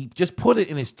 and he just put it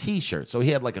in his t-shirt. So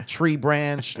he had like a tree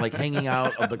branch like hanging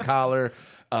out of the collar.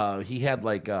 He had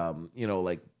like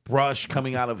like brush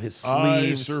coming out of his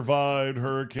sleeves. I survived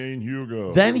Hurricane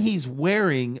Hugo. Then he's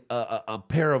wearing a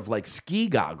pair of like ski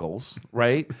goggles,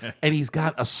 right? And he's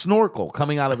got a snorkel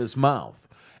coming out of his mouth.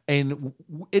 And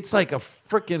it's like a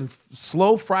freaking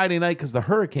slow Friday night because the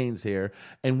hurricane's here.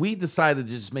 And we decided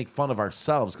to just make fun of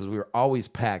ourselves because we were always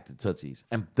packed at Tootsie's.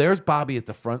 And there's Bobby at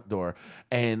the front door.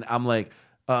 And I'm like,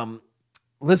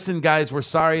 listen, guys, we're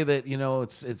sorry that,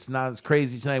 it's not as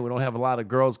crazy tonight. We don't have a lot of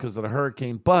girls because of the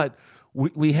hurricane. But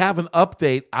we have an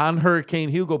update on Hurricane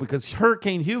Hugo because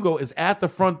Hurricane Hugo is at the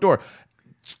front door.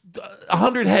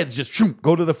 100 heads just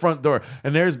go to the front door.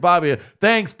 And there's Bobby.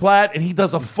 Thanks, Platt. And he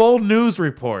does a full news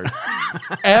report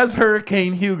as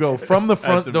Hurricane Hugo from the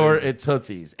front door at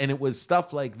Tootsie's. And it was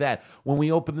stuff like that. When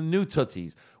we opened the new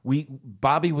Tootsie's,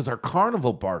 Bobby was our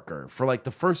carnival barker for like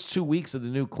the first 2 weeks of the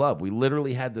new club. We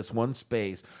literally had this one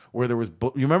space where there was,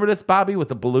 you remember this, Bobby, with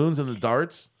the balloons and the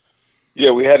darts?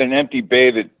 Yeah, we had an empty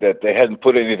bay that they hadn't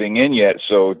put anything in yet,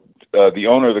 so the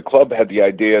owner of the club had the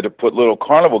idea to put little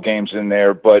carnival games in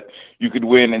there, but you could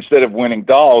win, instead of winning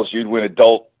dolls, you'd win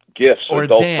adult gifts, or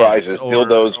adult dance, prizes,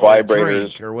 dildos, or vibrators,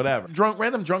 drink or whatever.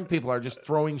 Random drunk people are just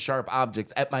throwing sharp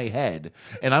objects at my head,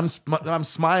 and I'm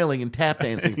smiling and tap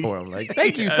dancing for them. Like,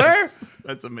 thank you, sir.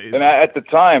 That's amazing. And at the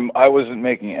time, I wasn't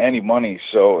making any money,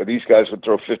 so these guys would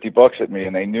throw $50 at me,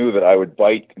 and they knew that I would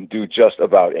bite and do just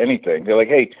about anything. They're like,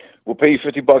 "Hey, we'll pay you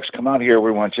 $50. Come out here.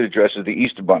 We want you to dress as the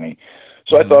Easter Bunny."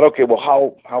 So I thought, okay, well,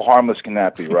 how harmless can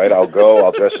that be, right? I'll go.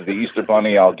 I'll dress as the Easter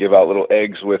Bunny. I'll give out little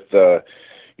eggs with,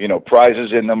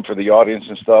 prizes in them for the audience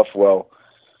and stuff. Well,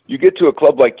 you get to a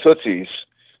club like Tootsie's,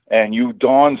 and you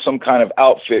don some kind of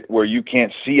outfit where you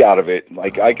can't see out of it.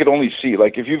 Like, I could only see,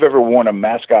 like, if you've ever worn a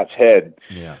mascot's head,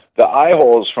 the eye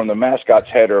holes from the mascot's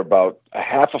head are about a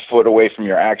half a foot away from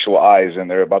your actual eyes, and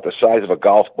they're about the size of a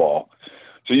golf ball.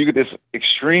 So you get this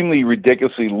extremely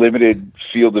ridiculously limited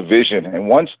field of vision. And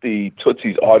once the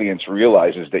Tootsie's audience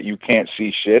realizes that you can't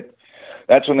see shit,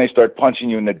 that's when they start punching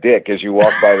you in the dick as you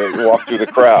walk walk through the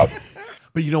crowd.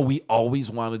 But, we always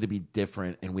wanted to be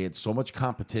different, and we had so much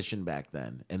competition back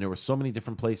then, and there were so many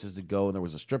different places to go, and there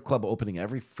was a strip club opening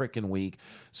every freaking week,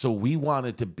 so we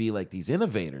wanted to be like these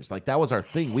innovators. Like, that was our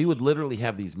thing. We would literally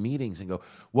have these meetings and go,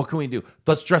 what can we do?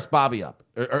 Let's dress Bobby up.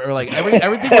 Or like,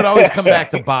 everything would always come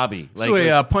back to Bobby. Like, so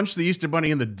we punch the Easter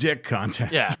Bunny in the dick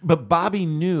contest. Yeah, but Bobby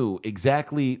knew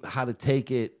exactly how to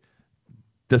take it,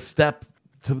 the step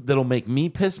that'll make me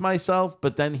piss myself,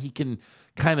 but then he can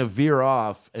kind of veer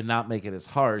off and not make it as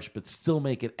harsh, but still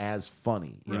make it as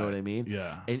funny. You know what I mean?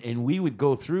 Yeah. And we would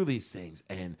go through these things,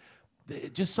 and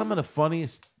just some of the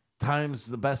funniest times,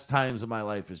 the best times of my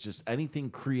life is just anything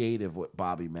creative with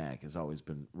Bobby Mack has always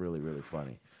been really, really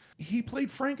funny. He played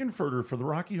Frankenfurter for the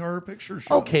Rocky Horror Picture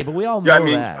Show. Okay, but we all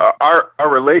know that. Our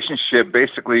relationship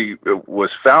basically was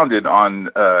founded on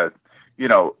a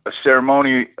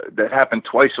ceremony that happened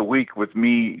twice a week with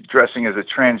me dressing as a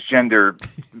transgender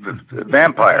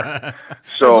vampire.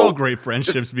 So that's all great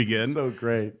friendships begin. So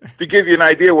great. To give you an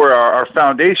idea where our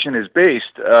foundation is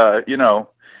based,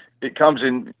 it comes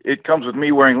with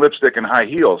me wearing lipstick and high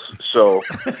heels. So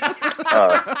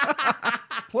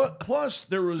plus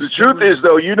there was the truth is,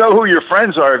 though, you know who your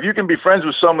friends are. If you can be friends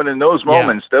with someone in those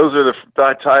moments, those are the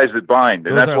ties that bind,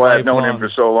 and that's why I've known him for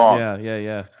so long.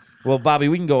 Yeah. Well, Bobby,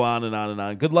 we can go on and on and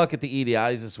on. Good luck at the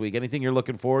EDIs this week. Anything you're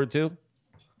looking forward to?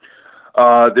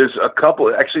 There's a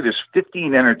couple. Actually, there's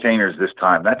 15 entertainers this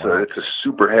time. It's a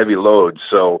super heavy load.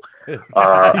 So he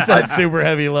said super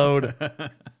heavy load.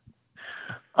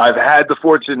 I've had the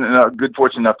good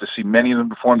fortune enough to see many of them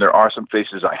perform. There are some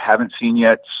faces I haven't seen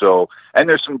yet. So, and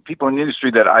there's some people in the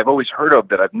industry that I've always heard of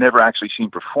that I've never actually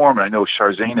seen perform. And I know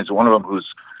Charzane is one of them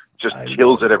who's just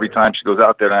kills it every time she goes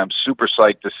out there. And I'm super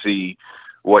psyched to see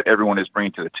what everyone is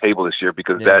bringing to the table this year,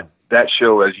 because that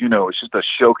show, as you know, is just a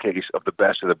showcase of the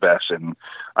best, and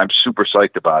I'm super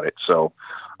psyched about it. So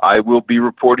I will be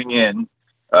reporting in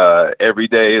every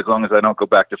day as long as I don't go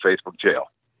back to Facebook jail.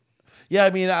 Yeah,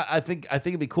 I mean, I think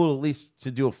it'd be cool at least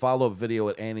to do a follow-up video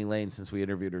with Annie Lane, since we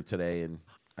interviewed her today, and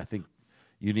I think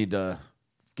you need to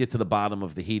get to the bottom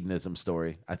of the hedonism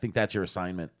story. I think that's your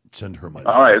assignment. Send her my.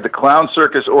 All right, the clown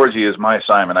circus orgy is my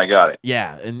assignment. I got it.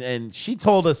 Yeah, and she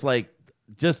told us like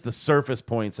just the surface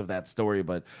points of that story,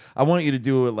 but I want you to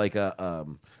do it like a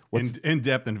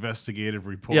in-depth investigative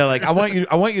report. Yeah, like I want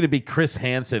you to be Chris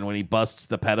Hansen when he busts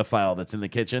the pedophile that's in the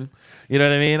kitchen. You know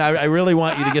what I mean? I really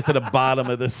want you to get to the bottom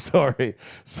of this story.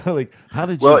 So like, how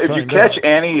did you? Well, if you catch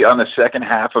Annie on the second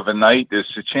half of a night,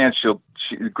 there's a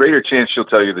greater chance she'll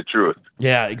tell you the truth.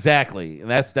 Yeah, exactly,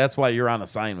 and that's why you're on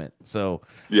assignment. So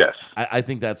yes, I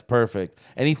think that's perfect.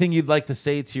 Anything you'd like to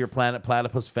say to your Planet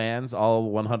Platypus fans, all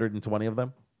 120 of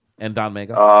them, and Don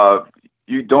Mega?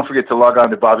 You don't forget to log on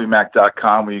to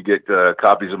BobbyMac.com where you get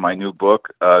copies of my new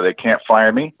book. They Can't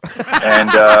Fire Me, and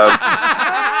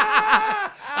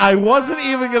I wasn't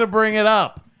even going to bring it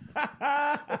up.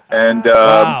 And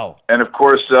wow. And of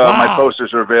course, my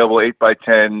posters are available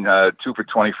 8x10, 2 for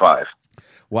 $25.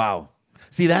 Wow.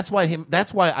 See, that's why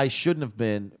I shouldn't have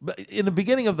been. In the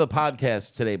beginning of the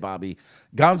podcast today, Bobby,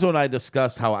 Gonzo and I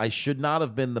discussed how I should not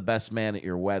have been the best man at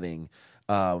your wedding.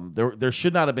 There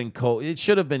should not have been it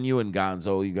should have been you and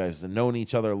Gonzo. You guys have known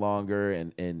each other longer,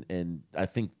 and I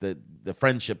think that the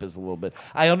friendship is a little bit.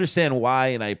 I understand why,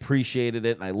 and I appreciated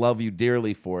it, and I love you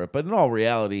dearly for it. But in all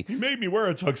reality, he made me wear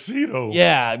a tuxedo.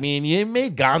 Yeah, I mean, you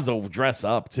made Gonzo dress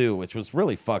up too, which was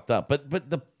really fucked up. But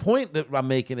the point that I'm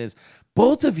making is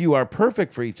both of you are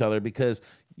perfect for each other, because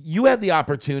you had the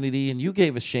opportunity and you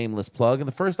gave a shameless plug. And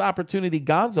the first opportunity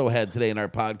Gonzo had today in our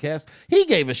podcast, he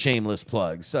gave a shameless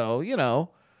plug. So, you know,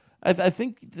 I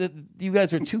think that you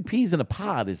guys are two peas in a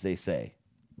pod, as they say.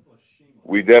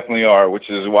 We definitely are, which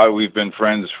is why we've been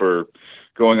friends for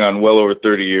going on well over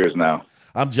 30 years now.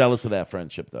 I'm jealous of that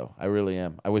friendship, though. I really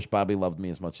am. I wish Bobby loved me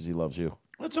as much as he loves you.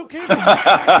 That's okay.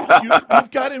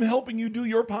 You've got him helping you do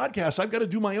your podcast. I've got to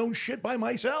do my own shit by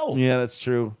myself. Yeah, that's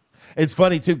true. It's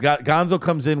funny, too. Gonzo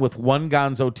comes in with one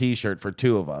Gonzo T-shirt for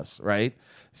two of us, right?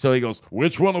 So he goes,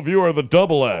 which one of you are the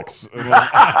double X?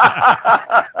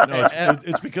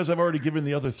 It's because I've already given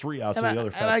the other 3 out to the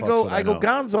other fat and I fucks go, that I know.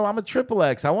 Gonzo, I'm a triple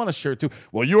X. I want a shirt, too.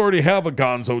 Well, you already have a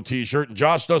Gonzo T-shirt, and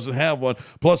Josh doesn't have one.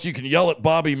 Plus, you can yell at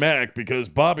Bobby Mack because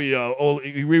Bobby,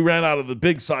 we ran out of the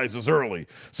big sizes early.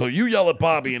 So you yell at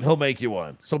Bobby, and he'll make you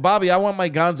one. So, Bobby, I want my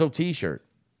Gonzo T-shirt.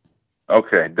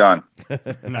 Okay, done.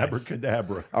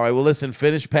 Abracadabra. All right, well, listen,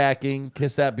 finish packing,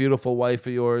 kiss that beautiful wife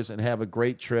of yours, and have a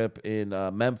great trip in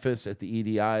Memphis at the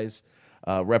EDIs.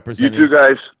 You Representing two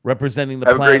guys representing the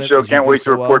have a planet. great show. as you Can't do wait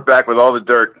so to report well. back with all the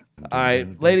dirt. All right,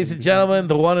 ladies and gentlemen,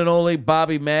 the one and only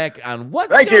Bobby Mack on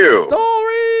What's Thank Your you.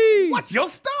 Story? What's your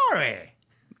story?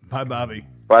 Bye, Bobby.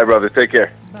 Bye, brother. Take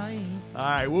care. All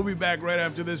right, we'll be back right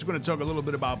after this. We're going to talk a little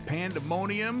bit about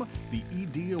Pandamonium, the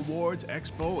ED Awards,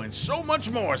 Expo, and so much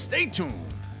more. Stay tuned.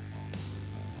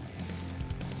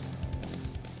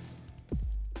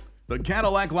 The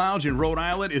Cadillac Lounge in Rhode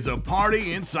Island is a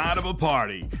party inside of a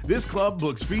party. This club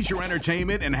books feature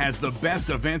entertainment and has the best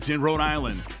events in Rhode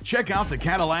Island. Check out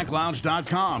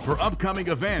thecadillaclounge.com for upcoming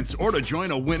events or to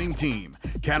join a winning team.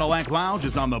 Cadillac Lounge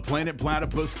is on the Planet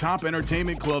Platypus Top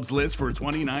Entertainment Clubs list for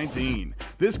 2019.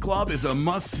 This club is a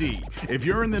must-see. If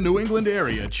you're in the New England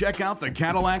area, check out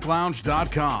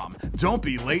thecadillaclounge.com. Don't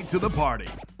be late to the party.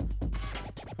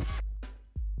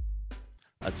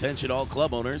 Attention all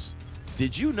club owners.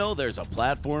 Did you know there's a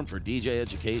platform for DJ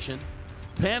education?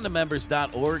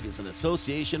 PandaMembers.org is an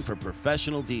association for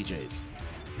professional DJs.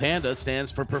 PANDA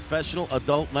stands for Professional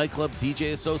Adult Nightclub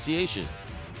DJ Association.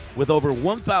 With over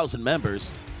 1,000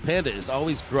 members, PANDA is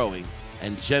always growing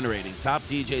and generating top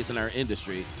DJs in our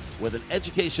industry with an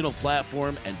educational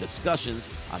platform and discussions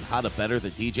on how to better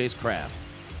the DJ's craft.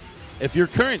 If your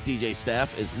current DJ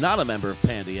staff is not a member of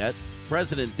PANDA yet,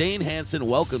 President Dane Hansen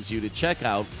welcomes you to check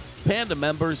out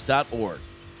pandamembers.org.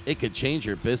 It could change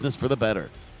your business for the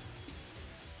better.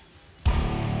 The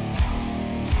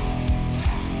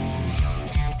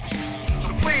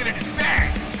planet is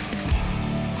back.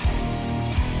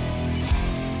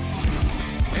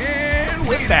 And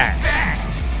we're back.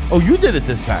 Oh, you did it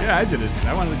this time. Yeah, I did it.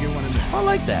 I wanted to get one in there. I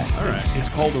like that. All right. It's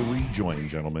called a rejoin,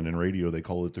 gentlemen. In radio, they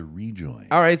call it the rejoin.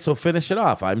 All right, so finish it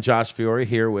off. I'm Josh Fiore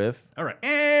here with... All right,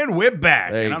 and we're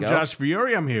back. There you and I'm go. Josh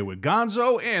Fiore. I'm here with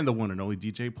Gonzo and the one and only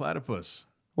DJ Platypus.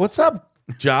 What's up,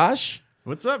 Josh?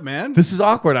 What's up, man? This is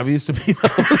awkward. I'm used to being the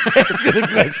host asking the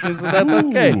questions, but that's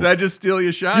okay. Did I just steal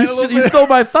your shine a little You bit? stole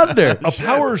my thunder. A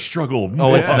power struggle.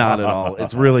 Oh, it's not at all.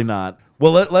 It's really not.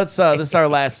 Well, let's. This is our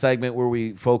last segment where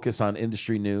we focus on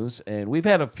industry news, and we've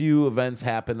had a few events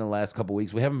happen in the last couple of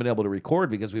weeks. We haven't been able to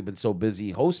record because we've been so busy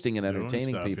hosting and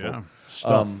entertaining stuff, people.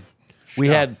 yeah. We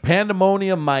had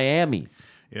Pandamonium Miami,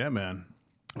 Yeah, man.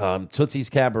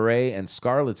 Tootsie's Cabaret, and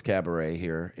Scarlett's Cabaret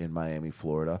here in Miami,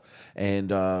 Florida,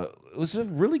 and it was a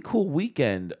really cool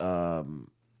weekend of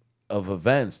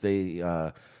events.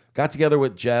 They got together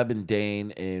with Jeb and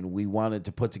Dane, and we wanted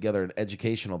to put together an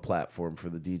educational platform for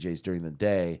the DJs during the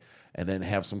day and then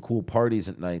have some cool parties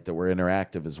at night that were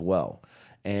interactive as well.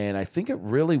 And I think it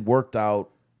really worked out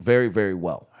very, very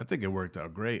well. I think it worked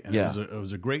out great. And Yeah. it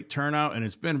was a great turnout, and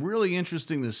it's been really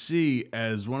interesting to see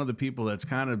as one of the people that's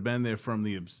kind of been there from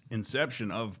the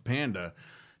inception of Panda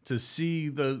to see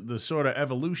the sort of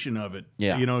evolution of it.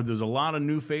 Yeah. You know, there's a lot of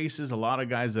new faces, a lot of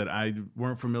guys that I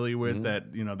weren't familiar with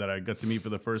that, you know, that I got to meet for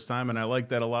the first time. And I like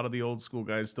that a lot of the old school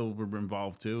guys still were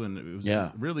involved too. And it was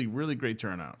a really, really great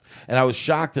turnout. And I was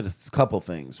shocked at a couple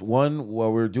things. One, while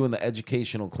we were doing the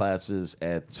educational classes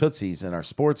at Tootsie's in our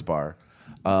sports bar,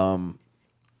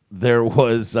 there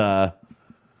was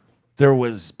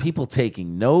people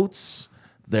taking notes.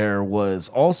 There was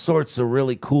all sorts of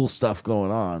really cool stuff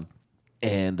going on.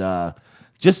 And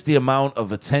just the amount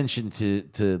of attention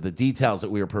to the details that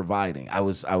we were providing. I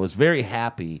was very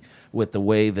happy with the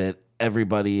way that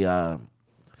everybody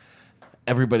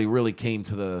really came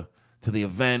to the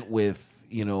event with,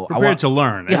 you know, Prepared to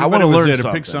learn. Yeah, I Everybody want to was learn there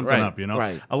something. to pick something Right, up, you know.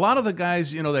 right. A lot of the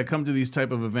guys, you know, that come to these type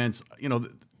of events, you know,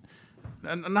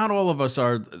 and not all of us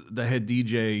are the head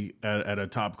DJ at a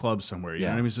top club somewhere. You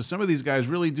know what I mean? So some of these guys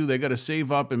really do. They got to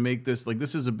save up and make this, like,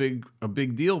 this is a big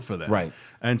deal for them. Right.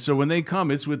 And so when they come,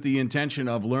 it's with the intention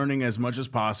of learning as much as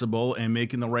possible and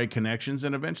making the right connections,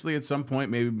 and eventually at some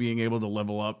point maybe being able to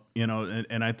level up, you know.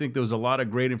 And I think there was a lot of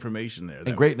great information there.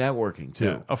 And great networking too.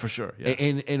 Yeah. Oh, for sure. Yeah.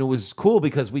 And it was cool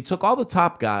because we took all the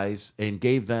top guys and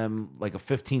gave them like a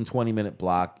 15, 20-minute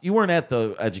block. You weren't at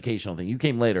the educational thing. You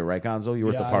came later, right, Gonzo? You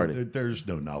were at the party. there's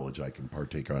no knowledge I can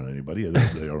partake on anybody.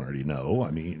 They don't already know.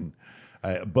 I mean,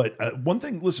 but one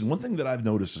thing that I've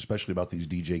noticed, especially about these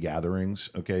DJ gatherings,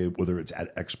 okay, whether it's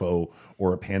at Expo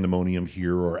or a Pandamonium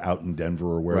here or out in Denver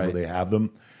or wherever they have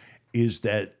them, is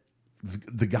that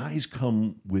the guys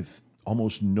come with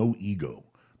almost no ego.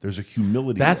 There's a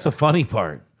humility. That's there. the funny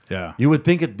part. Yeah. You would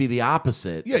think it'd be the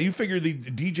opposite. Yeah, you figure the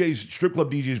DJs, strip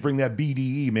club DJs, bring that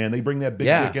BDE, man. They bring that big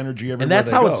dick energy everywhere. And that's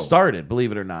they how go. it started,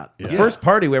 believe it or not. The first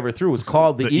party we ever threw was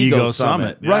called the Ego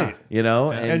Summit. Yeah. Right. You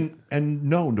know? And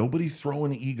no, nobody's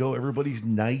throwing ego. Everybody's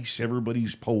nice.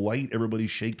 Everybody's polite.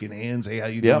 Everybody's shaking hands. Hey, how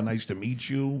you doing? Nice to meet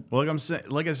you. Well,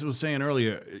 like I was saying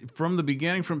earlier, from the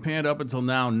beginning, from Panda up until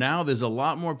now there's a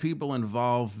lot more people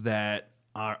involved that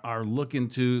are looking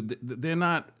to.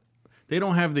 They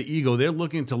don't have the ego. They're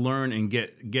looking to learn and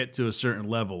get to a certain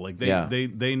level. Like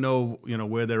they know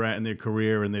where they're at in their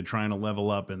career, and they're trying to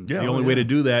level up. And the only way to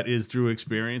do that is through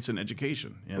experience and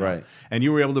education. Right. And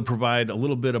you were able to provide a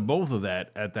little bit of both of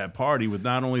that at that party, with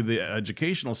not only the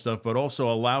educational stuff, but also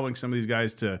allowing some of these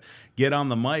guys to get on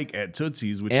the mic at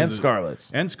Tootsie's,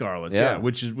 Scarlett's,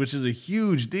 which is a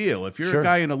huge deal. If you're a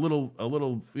guy in a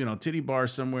little titty bar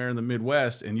somewhere in the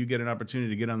Midwest, and you get an opportunity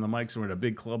to get on the mic somewhere at a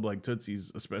big club like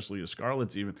Tootsie's, especially a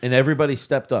Scarlett's even. And everybody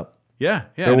stepped up. Yeah.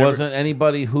 There wasn't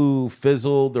anybody who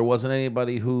fizzled. There wasn't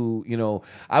anybody who,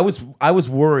 I was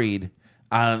worried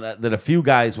that a few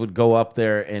guys would go up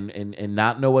there and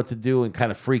not know what to do and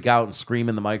kind of freak out and scream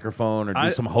in the microphone or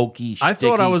do some hokey shticky. I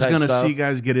thought I was going to see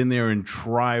guys get in there and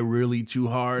try really too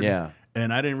hard. Yeah.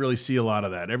 And I didn't really see a lot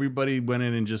of that. Everybody went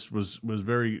in and just was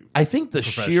very I think the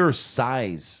sheer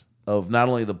size of not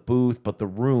only the booth but the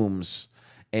rooms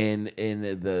and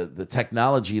the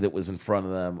technology that was in front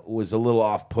of them was a little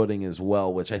off-putting as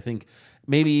well, which I think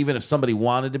maybe even if somebody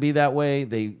wanted to be that way,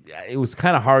 it was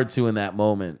kind of hard to in that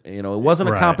moment. It wasn't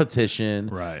a competition.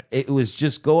 Right. It was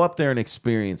just go up there and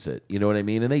experience it. You know what I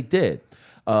mean? And they did.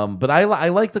 But I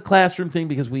like the classroom thing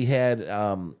because we had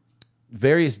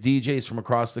various DJs from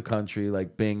across the country,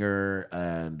 like Binger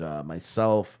and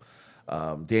myself,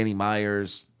 Danny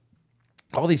Myers,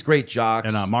 all these great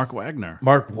jocks. And Mark Wagner.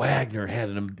 Mark Wagner had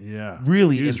a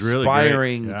really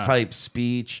inspiring type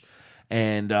speech.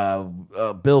 And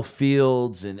Bill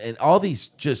Fields and all these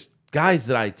just guys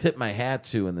that I tip my hat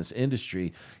to in this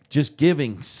industry, just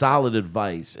giving solid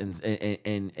advice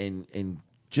and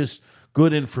just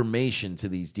good information to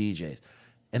these DJs.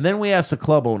 And then we asked the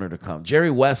club owner to come.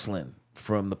 Jerry Westland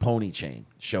from the Pony Chain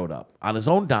showed up on his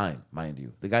own dime, mind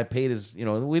you. The guy paid his,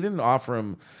 we didn't offer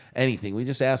him anything. We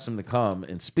just asked him to come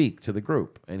and speak to the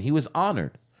group. And he was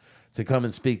honored to come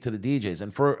and speak to the DJs.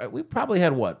 And we probably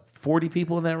had, 40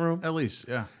 people in that room? At least,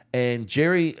 yeah. And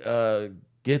Jerry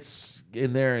gets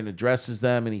in there and addresses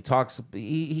them, and he talks.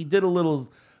 He did a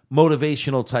little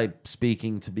motivational type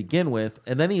speaking to begin with,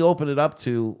 and then he opened it up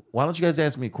to, why don't you guys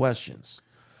ask me questions?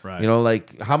 Right.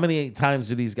 Like how many times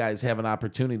do these guys have an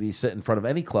opportunity to sit in front of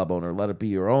any club owner, let it be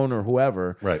your own or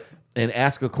whoever, right, and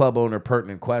ask a club owner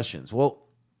pertinent questions? Well,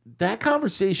 that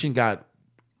conversation got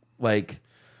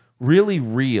really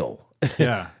real.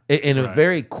 Yeah. In a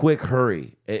very quick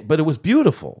hurry. But it was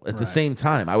beautiful at the same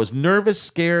time. I was nervous,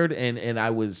 scared, and I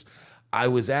was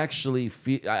actually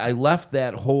I left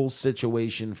that whole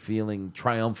situation feeling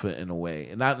triumphant in a way,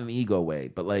 and not in an ego way,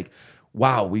 but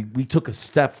wow, we took a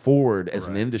step forward as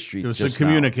an industry. There was some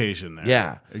communication there.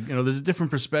 Yeah. There's a different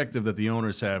perspective that the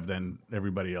owners have than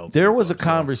everybody else. There was a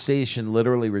conversation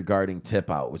literally regarding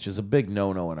tip out, which is a big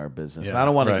no-no in our business. Yeah. And I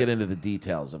don't want to get into the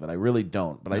details of it. I really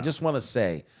don't. But I just want to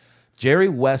say, Jerry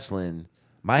Westland,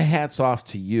 my hat's off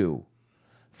to you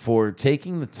for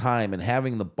taking the time and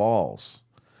having the balls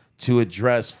to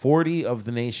address 40 of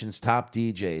the nation's top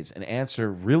DJs and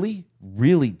answer really,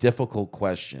 really difficult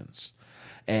questions.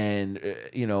 And,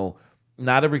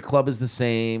 not every club is the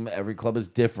same. Every club is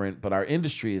different, but our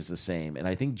industry is the same. And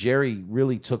I think Jerry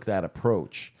really took that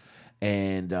approach.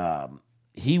 And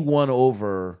he won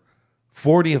over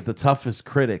 40 of the toughest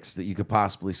critics that you could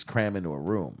possibly cram into a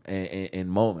room in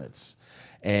moments.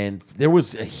 And there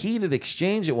was a heated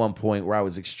exchange at one point where I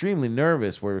was extremely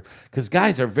nervous because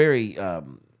guys are very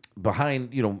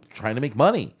behind, trying to make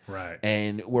money. Right.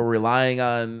 And we're relying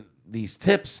on these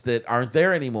tips that aren't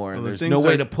there anymore, and there's no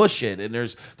way to push it. And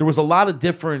there was a lot of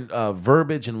different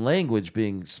verbiage and language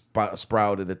being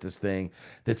sprouted at this thing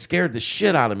that scared the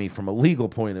shit out of me from a legal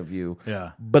point of view.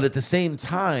 Yeah. But at the same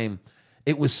time,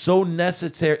 it was so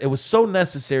necessary. It was so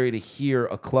necessary to hear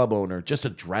a club owner just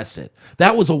address it.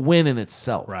 That was a win in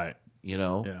itself. Right.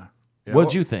 Yeah.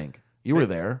 What'd you think? You were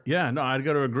there. Yeah. No, I'd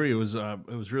got to agree. It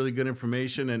was really good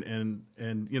information, and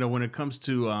when it comes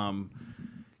to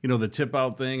the tip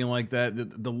out thing and like that.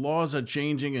 The laws are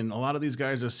changing, and a lot of these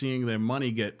guys are seeing their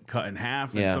money get cut in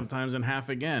half, and sometimes in half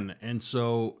again. And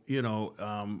so,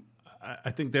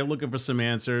 I think they're looking for some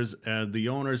answers. The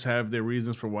owners have their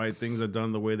reasons for why things are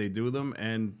done the way they do them,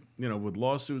 and with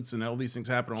lawsuits and all these things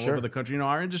happen all over the country,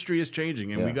 our industry is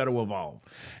changing, and we got to evolve.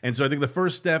 And so I think the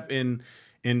first step in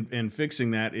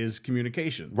fixing that is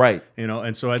communication, right?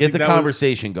 And so I get think the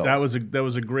conversation going. That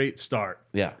was a great start.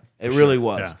 Yeah, it really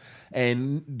was. Yeah.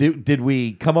 And did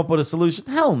we come up with a solution?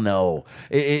 Hell no.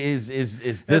 Is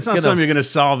this That's not something you're going to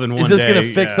solve in one day? Is this going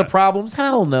to fix the problems?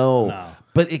 Hell no.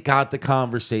 But it got the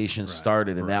conversation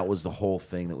started, and that was the whole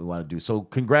thing that we want to do. So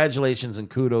congratulations and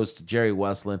kudos to Jerry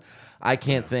Westland. I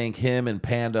can't thank him and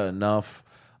Panda enough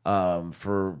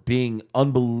for being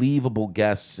unbelievable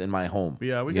guests in my home.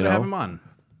 Yeah, we got to have him on.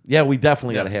 Yeah, we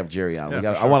definitely got to have Jerry on.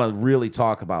 Yeah, I want to really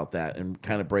talk about that and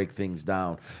kind of break things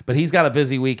down. But he's got a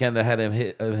busy weekend ahead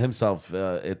of himself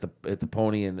at the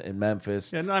Pony in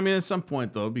Memphis. Yeah, no, I mean, at some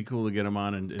point, though, it'd be cool to get him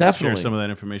on and definitely share some of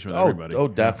that information with everybody. Oh,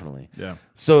 definitely. Yeah.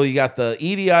 So you got the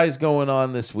EDIs going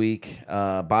on this week.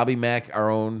 Bobby Mack,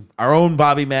 our own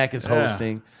Bobby Mack is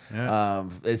hosting. Yeah.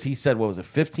 As he said, what was it,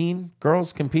 15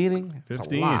 girls competing?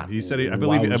 15. A lot. He said, I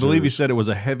believe he said it was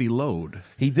a heavy load.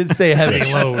 He did say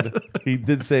heavy load. He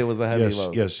did say it was a heavy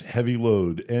load. Yes, heavy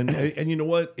load. And you know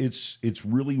what? It's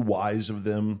really wise of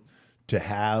them to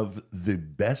have the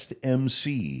best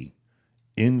MC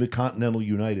in the continental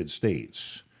United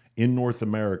States, in North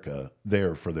America,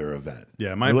 there for their event.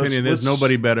 Yeah, in my opinion, there's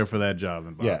nobody better for that job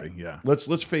than Bobby. Yeah.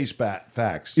 Let's face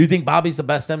facts. You think Bobby's the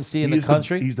best MC in the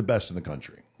country? He's the best in the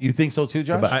country. You think so too,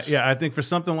 Josh? I think for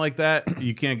something like that,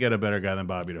 you can't get a better guy than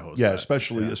Bobby to host. Yeah,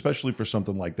 that. especially for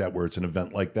something like that where it's an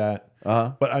event like that.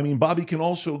 But I mean, Bobby can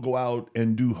also go out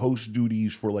and do host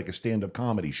duties for like a stand-up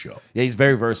comedy show. Yeah, he's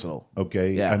very versatile.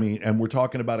 Okay. Yeah. I mean, and we're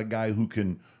talking about a guy who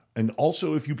can. And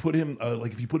also, if you put him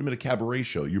in a cabaret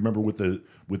show, you remember with the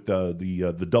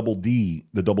Double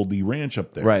D Ranch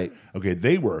up there, right? Okay,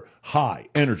 they were high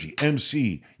energy,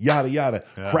 MC, yada yada,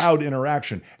 crowd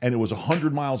interaction, and it was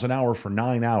 100 miles an hour for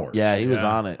 9 hours. Yeah, he was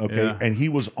on it. Okay, and he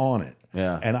was on it.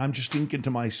 Yeah, and I'm just thinking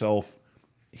to myself,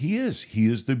 he is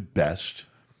the best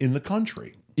in the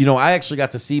country. I actually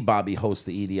got to see Bobby host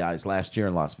the EDIs last year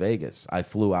in Las Vegas. I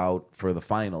flew out for the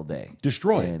final day.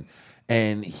 Destroyed.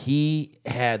 And he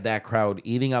had that crowd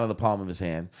eating out of the palm of his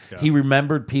hand. Yeah. He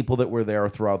remembered people that were there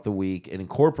throughout the week and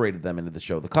incorporated them into the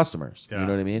show, the customers. Yeah. You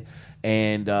know what I mean?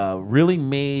 And really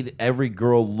made every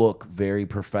girl look very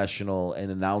professional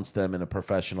and announced them in a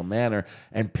professional manner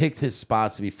and picked his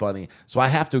spots to be funny. So I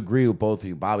have to agree with both of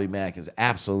you. Bobby Mack is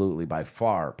absolutely, by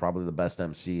far, probably the best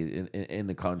MC in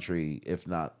the country, if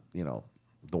not,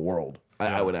 the world.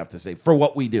 Yeah. I would have to say, for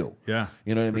what we do. Yeah.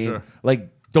 You know what I mean? Sure. Like,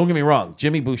 don't get me wrong,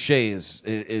 Jimmy Boucher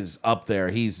is up there.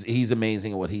 He's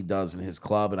amazing at what he does in his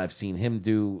club, and I've seen him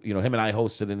do. Him and I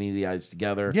hosted an EDIs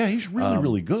together. Yeah, he's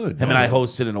really good. Him and I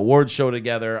hosted an award show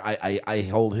together. I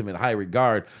hold him in high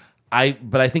regard.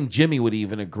 But I think Jimmy would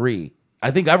even agree.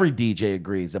 I think every DJ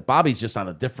agrees that Bobby's just on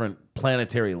a different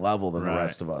planetary level than the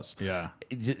rest of us. Yeah,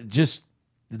 just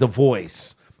the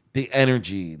voice, the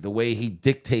energy, the way he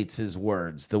dictates his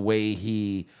words, the way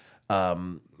he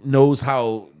knows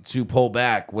how to pull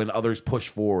back when others push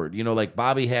forward. Like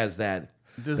Bobby has that.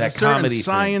 There's that a certain comedy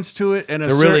science to it and a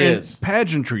there certain really is.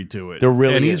 pageantry to it. There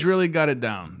really and is. he's really got it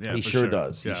down. Yeah, he for sure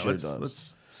does. He yeah, sure let's, does.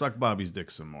 Let's suck Bobby's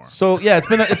dick some more. So yeah, it's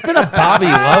been a Bobby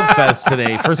love fest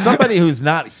today. For somebody who's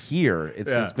not here,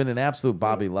 it's been an absolute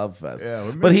Bobby love fest.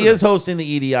 Yeah, but he is hosting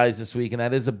the EDIs this week, and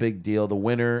that is a big deal. The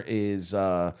winner is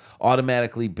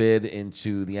automatically bid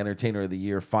into the Entertainer of the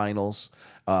Year finals.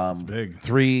 It's big.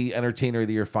 3 Entertainer of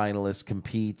the Year finalists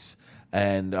compete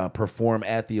and perform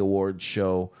at the awards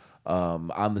show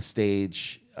on the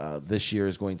stage. This year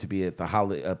is going to be at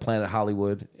the Planet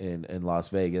Hollywood in Las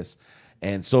Vegas.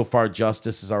 And so far,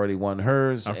 Justice has already won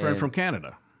hers. Our friend from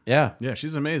Canada. Yeah. Yeah,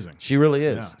 she's amazing. She really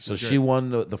is. Yeah, so she won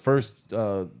the first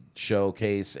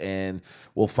showcase, and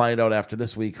we'll find out after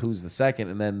this week who's the second,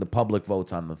 and then the public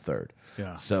votes on the third.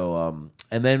 Yeah. So,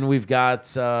 and then we've got...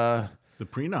 the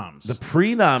prenoms. The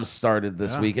prenoms started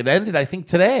this week. It ended, I think,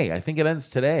 today. I think it ends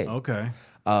today. Okay.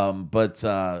 But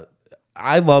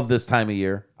I love this time of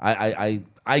year.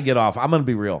 I get off. I'm going to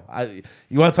be real.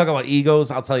 You want to talk about egos?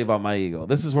 I'll tell you about my ego.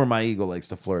 This is where my ego likes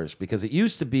to flourish, because it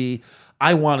used to be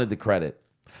I wanted the credit.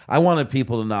 I wanted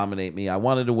people to nominate me. I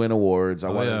wanted to win awards.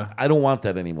 I don't want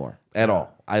that anymore at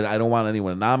all. I don't want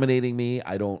anyone nominating me.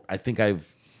 I think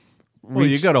I've Well,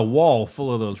 you got a wall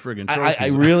full of those friggin'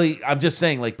 trophies. I'm just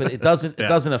saying, like, but it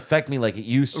doesn't affect me like it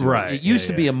used to. Right. It used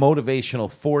to be a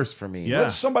motivational force for me. Yeah.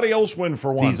 Let somebody else win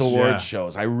for once. These award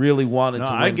shows. I really wanted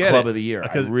to win Club of the Year.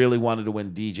 I really wanted to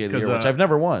win DJ of the Year, which I've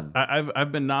never won.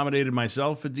 I've been nominated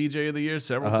myself for DJ of the Year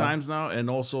several times now, and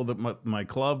also my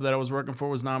club that I was working for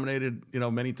was nominated,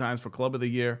 many times for Club of the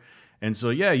Year. And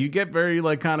so, yeah, you get very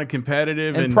like kind of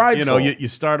competitive and prideful. You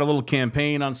start a little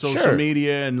campaign on social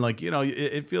media, and like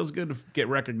it feels good to get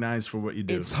recognized for what you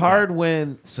do. It's hard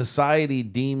when society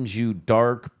deems you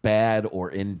dark, bad,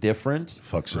 or indifferent.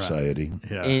 Fuck society.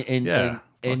 Yeah. And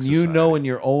in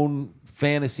your own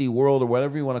fantasy world or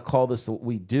whatever you want to call this that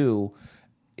we do,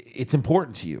 it's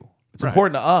important to you. It's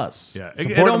important to us. Yeah, it's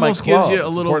it important almost to my club. gives you a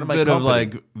It's little important to my bit of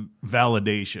company. like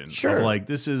validation. Sure, of, like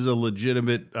this is a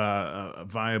legitimate,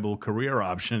 viable career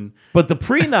option. But the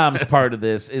pre-noms part of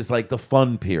this is like the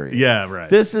fun period. Yeah, right.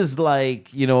 This is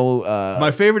like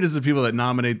my favorite is the people that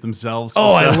nominate themselves.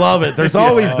 Oh, I love it. There's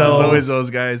always those. There's always those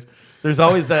guys. There's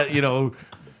always that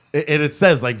and it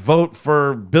says like vote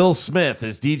for Bill Smith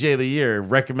as DJ of the Year,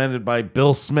 recommended by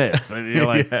Bill Smith. And you're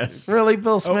like, really,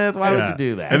 Bill Smith? Why would you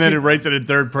do that? And then it writes it in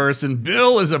third person.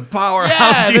 Bill is a powerhouse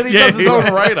and DJ. then he does his own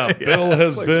write up. Bill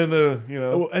has been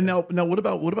And now what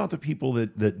about the people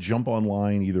that jump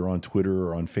online either on Twitter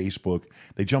or on Facebook?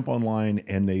 They jump online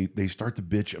and they start to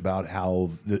bitch about how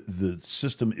the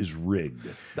system is rigged.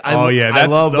 I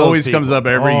love those always people. comes up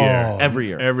every year.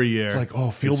 Every year. It's like,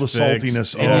 feel the fixed.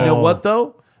 saltiness. And you know what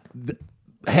though?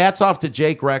 Hats off to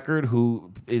Jake Record,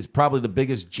 who is probably the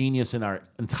biggest genius in our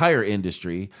entire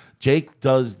industry. Jake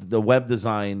does the web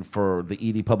design for the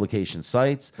ED publication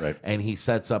sites, and he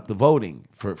sets up the voting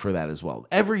for that as well.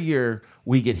 Every year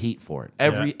we get heat for it.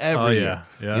 Every year.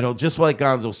 Yeah. Just like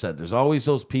Gonzo said, there's always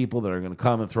those people that are going to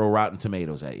come and throw rotten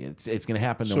tomatoes at you. It's going to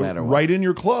happen no matter what. Write in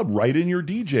your club, write in your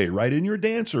DJ, write in your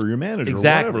dancer, your manager,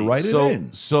 exactly. whatever. Write it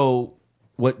in. So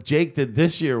what Jake did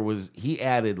this year was he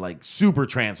added like super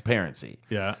transparency.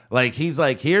 Yeah. Like he's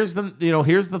like, here's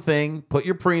the thing, put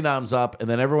your prenoms up and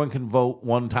then everyone can vote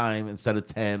one time instead of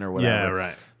 10 or whatever. Yeah,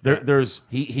 right. There's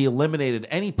he eliminated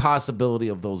any possibility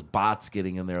of those bots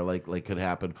getting in there like could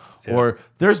happen. Yeah. Or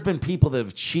there's been people that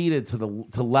have cheated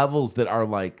to levels that are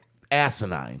like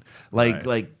asinine.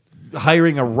 Like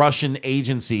hiring a Russian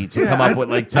agency to come up with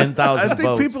like 10,000 votes. I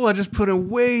think people are just putting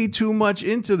way too much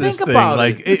into this Think thing. about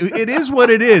like it. it is what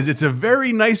it is. It's a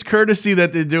very nice courtesy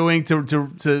that they're doing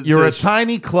to You're a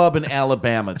tiny club in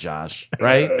Alabama, Josh,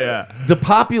 right? Yeah. The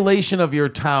population of your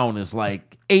town is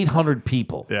like 800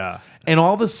 people. Yeah. And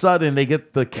all of a sudden they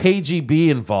get the KGB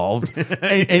involved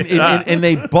and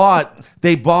they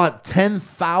bought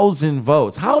 10,000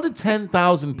 votes. How did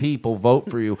 10,000 people vote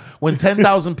for you when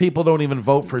 10,000 people don't even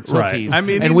vote for Tootsies? Right. I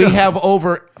mean, and we have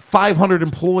over 500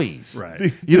 employees.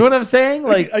 Right. You know what I'm saying?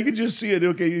 Like I could just see it.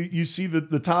 Okay, you see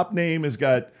the top name has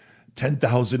got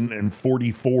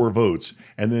 10,044 votes,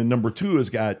 and then number 2 has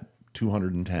got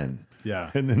 210.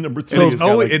 Yeah, and then number 3 so it's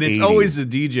always, it's always the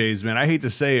DJs, man. I hate to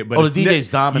say it, but the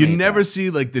DJs dominate. You never see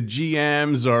like the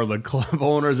GMs or the club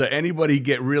owners or anybody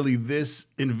get really this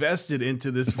invested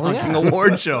into this fucking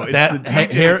award show. It's the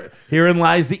DJs. Herein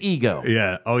lies the ego.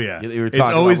 Yeah. Oh yeah. You were It's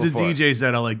talking always about the before. DJs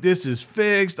that are like, "This is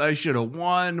fixed. I should have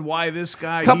won. Why this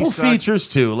guy?" Couple he sucked." features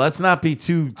too. Let's not be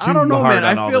too I don't know, hard man.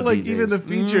 on all I feel the like DJs. even the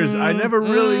features, I never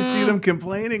really see them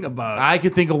complaining about. I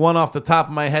could think of one off the top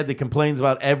of my head that complains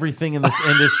about everything in this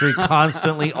industry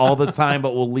constantly all the time,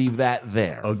 but we'll leave that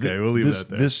there. Okay, we'll leave that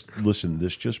there.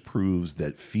 This just proves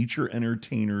that feature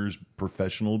entertainers'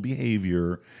 professional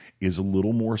behavior is a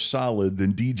little more solid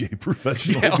than DJ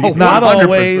professional behavior. Not 100%.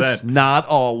 always. Not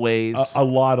always. A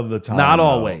lot of the time. Not though.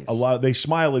 always. A lot. They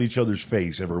smile at each other's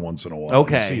face every once in a while.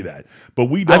 Okay. You see that, but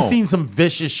we don't. I've seen some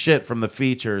vicious shit from the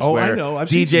features. Oh, where I know.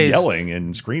 I've seen some DJs yelling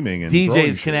and screaming and throwing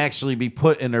DJs shit. can actually be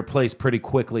put in their place pretty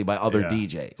quickly by other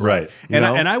DJs. Right. You And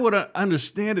know? I would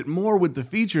understand it more with the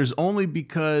features only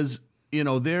because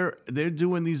they're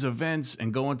doing these events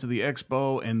and going to the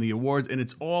expo and the awards, and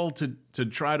it's all to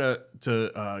try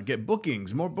to get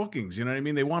bookings, more bookings. You know what I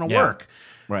mean? They want to work.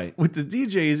 Right. With the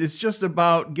DJs, it's just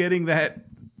about getting that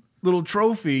little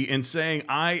trophy and saying,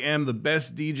 "I am the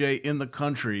best DJ in the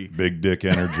country." Big dick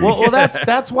energy. Well,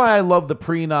 that's why I love the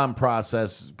pre-nom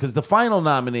process, because the final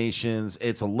nominations,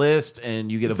 it's a list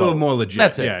and you get a vote. A little more legit.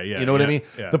 That's it. Yeah, you know what I mean?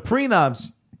 yeah. The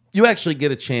pre-noms, you actually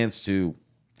get a chance to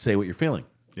say what you're feeling.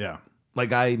 Yeah.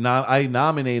 Like I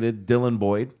nominated Dylan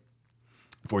Boyd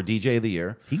for DJ of the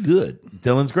Year. he good.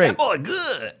 Dylan's great. Boy,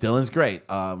 good. Dylan's great.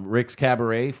 Rick's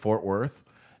Cabaret, Fort Worth.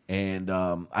 And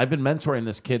I've been mentoring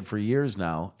this kid for years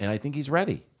now, and I think he's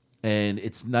ready. And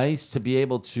it's nice to be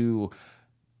able to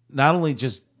not only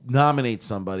just nominate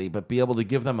somebody, but be able to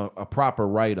give them a proper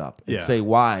write-up and Yeah. say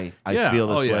why I feel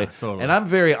this way. Totally. And I'm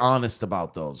very honest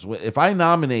about those. If I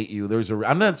nominate you,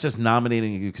 I'm not just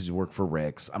nominating you because you work for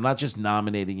Rick's. I'm not just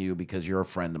nominating you because you're a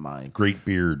friend of mine. Great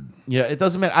beard. Yeah, it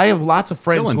doesn't matter. I have lots of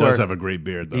friends Dylan who does are, have a great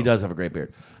beard, though. He does have a great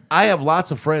beard. I have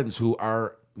lots of friends who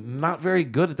are not very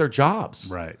good at their jobs.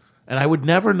 Right. And I would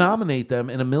never nominate them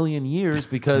in a million years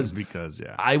because Because,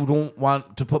 I don't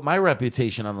want to put my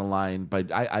reputation on the line.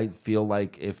 But I feel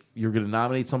like if you're going to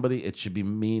nominate somebody, it should be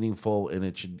meaningful and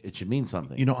it should mean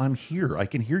something. You know, I'm here. I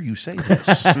can hear you say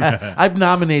this. I've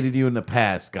nominated you in the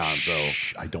past, Gonzo.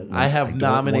 Shh, I don't. I have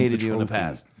nominated you in the trophy.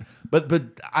 past.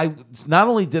 But I not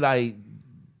only did I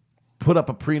put up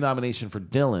a pre-nomination for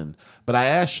Dylan, but I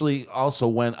actually also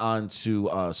went on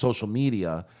to social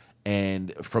media,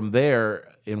 and from there,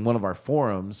 in one of our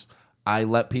forums, I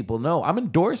let people know I'm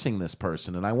endorsing this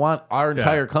person, and I want our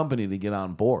entire company to get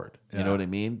on board. You know what I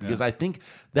mean? Because I think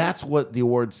that's what the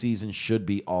award season should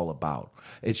be all about.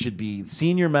 It should be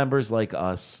senior members like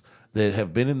us that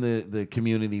have been in the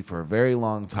community for a very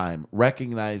long time,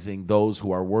 recognizing those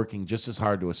who are working just as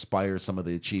hard to aspire some of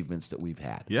the achievements that we've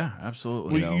had. Yeah,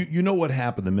 absolutely. Well, you know what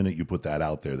happened the minute you put that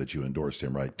out there that you endorsed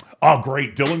him, right? Oh,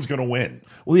 great. Dylan's going to win.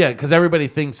 Well, yeah, because everybody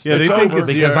thinks Yeah, they it's think over it's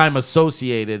because the- I'm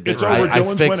associated that It's over, I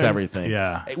Dylan's fix winning. everything.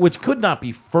 Yeah. Which could not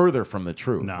be further from the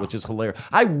truth, No. which is hilarious.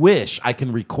 I wish I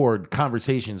can record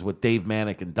conversations with Dave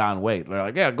Manick and Don Waite. They're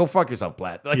like, yeah, go fuck yourself,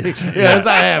 Platt. Like, it's not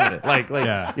happening. Like,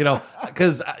 Yeah. you know,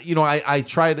 because, I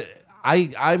tried...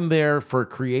 I'm there for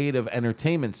creative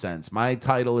entertainment sense. My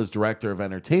title is director of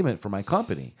entertainment for my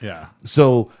company. Yeah.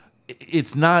 So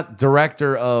it's not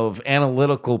director of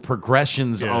analytical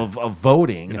progressions of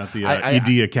voting. You're not the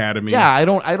ED Academy. Yeah, I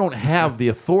don't have the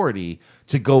authority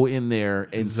to go in there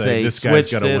and say this guy's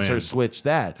switch gotta this win. or switch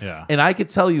that. Yeah. And I could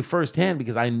tell you firsthand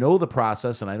because I know the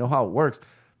process and I know how it works.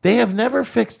 They have never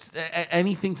fixed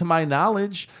anything to my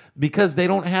knowledge because they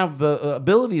don't have the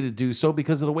ability to do so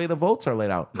because of the way the votes are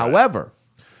laid out. Right. However,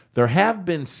 there have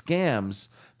been scams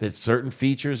that certain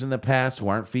features in the past who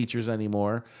aren't features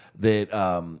anymore that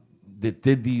that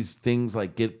did these things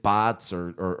like get bots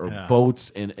or votes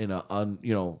in a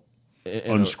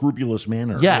Unscrupulous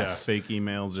manner. Yes. Fake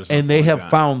emails or something. And they like have that.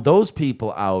 found those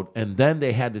people out, and then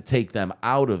they had to take them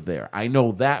out of there. I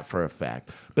know that for a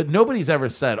fact. But nobody's ever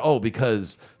said, oh,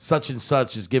 because such and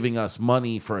such is giving us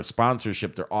money for a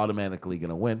sponsorship, they're automatically going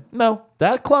to win. No,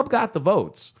 that club got the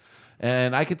votes.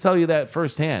 And I could tell you that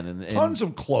firsthand. And Tons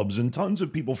of clubs and tons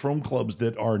of people from clubs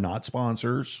that are not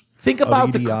sponsors. think about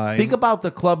of EDI.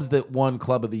 the clubs that won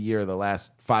Club of the Year the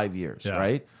last 5 years, Yeah.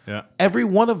 right? Yeah. Every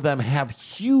one of them have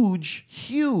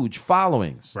huge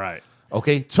followings. Right.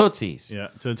 Okay, Tootsie's. Yeah,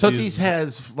 Tootsie's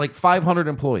has like 500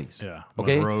 employees. Yeah,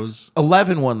 Okay. Monroe's.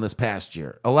 11 won this past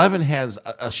year. 11 has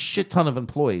a shit ton of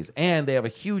employees, and they have a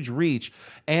huge reach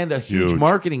and a huge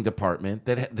marketing department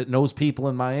that knows people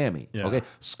in Miami. Yeah. Okay.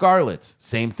 Scarlett's,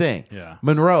 same thing. Yeah.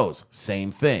 Monroe's,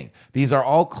 same thing. These are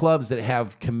all clubs that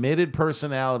have committed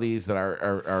personalities that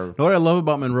are What I love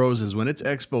about Monroe's is when it's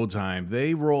expo time,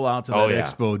 they roll out to that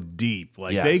expo deep.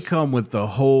 Like Yes. they come with the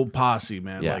whole posse,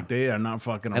 man. Yeah. Like they are not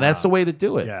fucking around. and that's the way to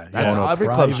do it. Yeah, That's yeah. how every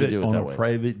club should do it on that a way.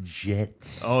 private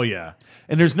jet. Oh yeah.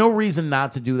 And there's no reason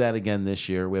not to do that again this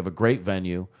year. We have a great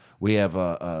venue. We have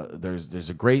there's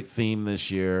a great theme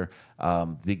this year.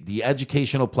 The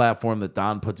educational platform that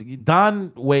Don put together.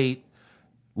 Don Waite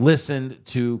listened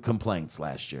to complaints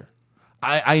last year.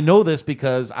 I know this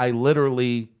because I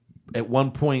literally at one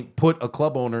point put a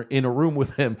club owner in a room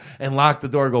with him and locked the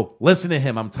door and go, listen to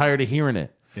him. I'm tired of hearing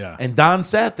it. Yeah. And Don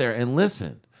sat there and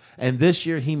listened. And this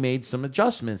year he made some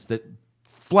adjustments that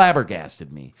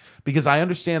flabbergasted me because I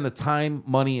understand the time,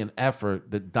 money, and effort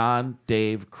that Don,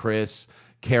 Dave, Chris,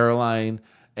 Caroline,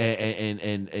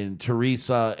 and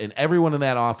Teresa, and everyone in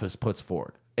that office puts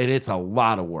forward. And it's a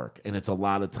lot of work, and it's a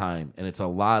lot of time, and it's a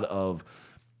lot of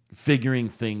figuring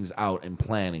things out and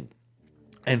planning.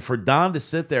 And for Don to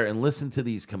sit there and listen to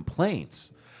these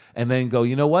complaints and then go,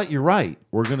 you know what, you're right.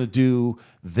 We're going to do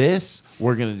this.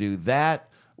 We're going to do that.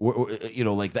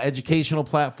 Like the educational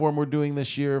platform we're doing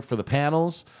this year for the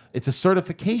panels, it's a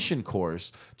certification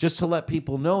course just to let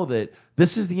people know that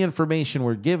this is the information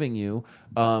we're giving you.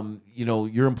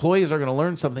 Your employees are going to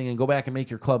learn something and go back and make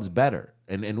your clubs better.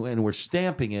 And we're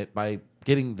stamping it by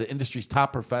getting the industry's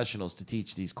top professionals to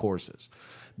teach these courses.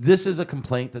 This is a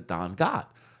complaint that Don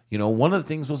got. One of the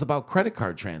things was about credit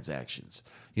card transactions.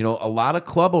 A lot of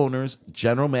club owners,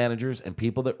 general managers, and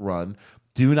people that run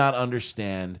do not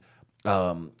understand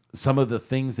some of the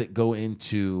things that go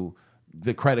into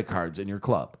the credit cards in your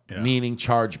club, meaning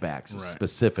chargebacks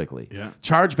specifically. Yeah.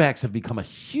 Chargebacks have become a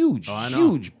huge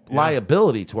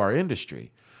liability to our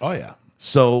industry. Oh, yeah.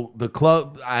 So the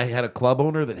club, I had a club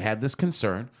owner that had this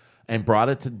concern and brought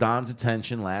it to Don's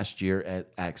attention last year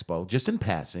at Expo, just in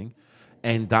passing.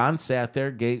 And Don sat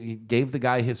there, gave the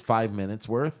guy his 5 minutes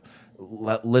worth,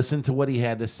 listened to what he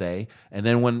had to say, and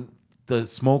then when the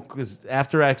smoke is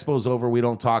after Expo's over, we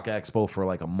don't talk Expo for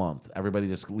like a month. Everybody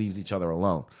just leaves each other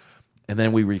alone, and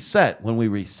then we reset. When we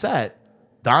reset,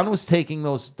 Don was taking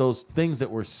those things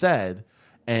that were said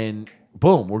and.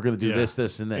 Boom, we're going to do this,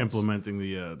 and this. Implementing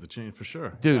the change for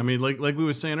sure. Dude. I mean, like we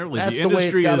were saying earlier, That's the the way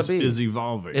it's industry gotta be. is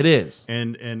evolving. It is.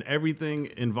 And everything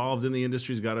involved in the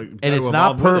industry's got to And it's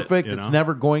not perfect. It, it's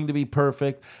never going to be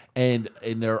perfect. And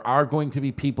there are going to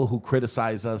be people who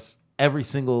criticize us every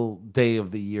single day of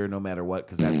the year, no matter what,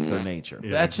 because that's their nature. Yeah.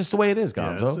 That's just the way it is,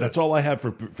 Gonzo. That's all I have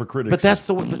for critics. But that's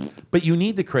the way, but you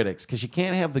need the critics because you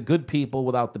can't have the good people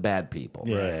without the bad people.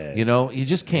 Yeah. You know, you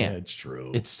just can't. Yeah, it's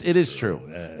true. It is true.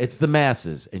 Yeah. It's the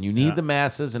masses, and you need the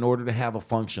masses in order to have a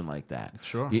function like that.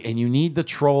 Sure. And you need the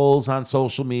trolls on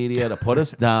social media to put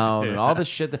us down and all this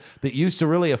shit that used to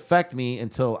really affect me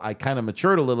until I kind of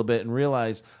matured a little bit and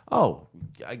realized, oh,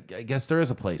 I guess there is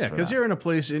a place for that. because you're in a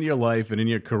place in your life and in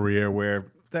your career where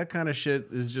that kind of shit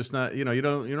is just not, you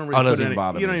don't really it doesn't even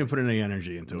bother you don't me. even put any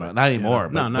energy into it. Not anymore.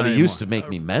 No, not but it anymore. used to make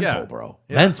me mental, Yeah. bro.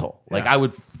 Yeah. Mental. Like Yeah. I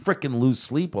would freaking lose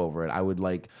sleep over it. I would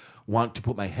like want to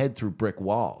put my head through brick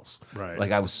walls. Right. Like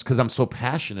because I'm so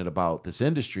passionate about this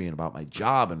industry and about my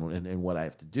job and what I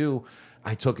have to do.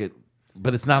 I took it,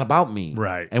 but it's not about me.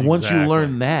 Right. And once you Exactly.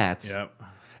 learn that, Yep.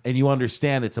 and you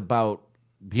understand it's about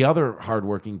the other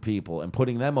hardworking people and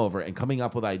putting them over and coming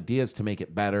up with ideas to make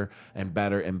it better and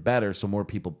better and better so more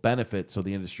people benefit, so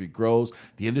the industry grows,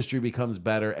 the industry becomes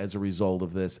better as a result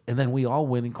of this, and then we all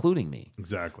win, including me.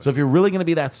 Exactly. So if you're really going to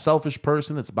be that selfish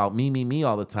person that's about me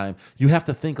all the time, you have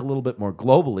to think a little bit more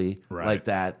globally Right. like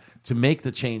that to make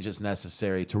the changes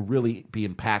necessary to really be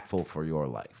impactful for your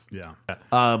life. Yeah.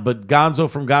 But Gonzo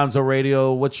from Gonzo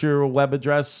Radio, what's your web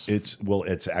address? It's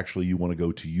actually, you want to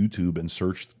go to YouTube and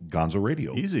search Gonzo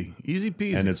Radio. Easy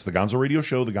peasy. And it's the Gonzo Radio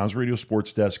Show, the Gonzo Radio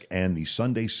Sports Desk, and the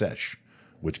Sunday Sesh,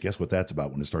 which guess what that's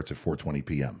about when it starts at 4:20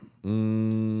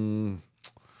 p.m.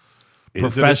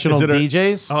 Professional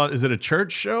DJs? Oh, is it a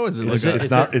church show? Is it like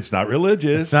It's not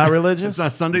religious. It's not religious? It's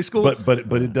not Sunday school? But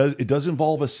it does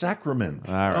involve a sacrament.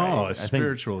 All right. Oh, a I think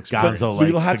spiritual experience. Gonzo So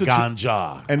you'll likes have the to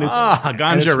ganja. And it's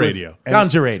Ganja with- Radio.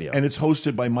 Ganja Radio. And it's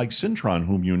hosted by Mike Cintron,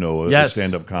 whom you know, a Yes.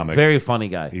 stand-up comic. Very funny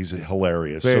guy. He's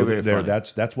hilarious. Very, so very there, funny.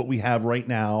 that's what we have right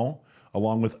now,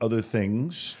 along with other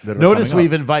things that are Notice coming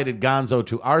we've up. invited Gonzo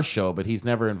to our show, but he's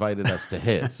never invited us to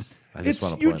his. I just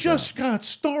want to You point just that out. got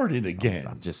started again.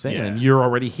 I'm just saying, Yeah. and you're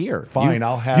already here. Fine,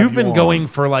 I'll have You've you been on. going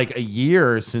for like a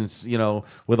year since,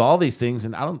 with all these things,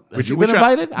 and I don't. Have you We're been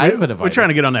try- invited? I haven't been invited. We're trying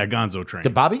to get on that Gonzo train.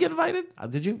 Did Bobby get invited?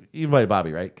 Did you? You invited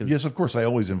Bobby, right? 'Cause Yes, of course. I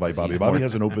always invite Bobby. he's Bobby more-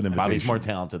 has an open invitation. Bobby's more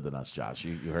talented than us, Josh.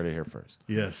 You heard it here first.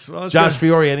 Yes. Well, it's Josh good.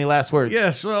 Fiore, any last words?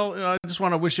 Yes, well, I just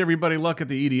want to wish everybody luck at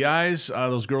the EDIs.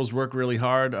 Those girls work really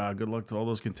hard. Good luck to all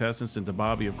those contestants and to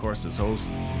Bobby, of course, as host.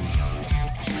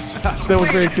 That was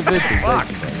very convincing.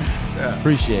 Thank you, man.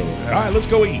 Appreciate it. All right, let's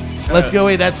go eat. Let's go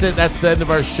eat. That's it. That's the end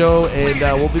of our show, and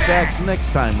we'll be back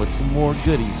next time with some more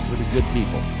goodies for the good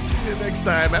people. See you next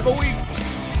time. Have a week.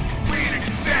 Planet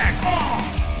is back.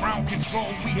 Ground control,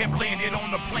 we have landed on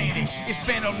the planet. It's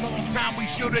been a long time, we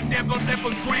should have never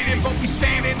granted. But we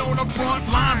standing on the front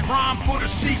line, prime for the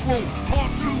sequel.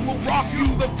 Part 2 will rock you,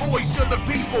 the voice of the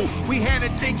people. We had to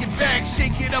take it back,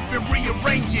 shake it up and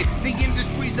rearrange it. The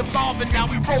industry's evolving, now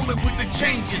we rolling with the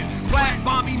changes. Black,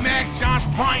 Bobby, Mac, Josh,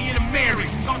 Brian, and Mary.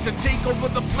 About to take over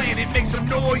the planet, make some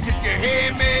noise if you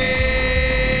hear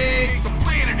me.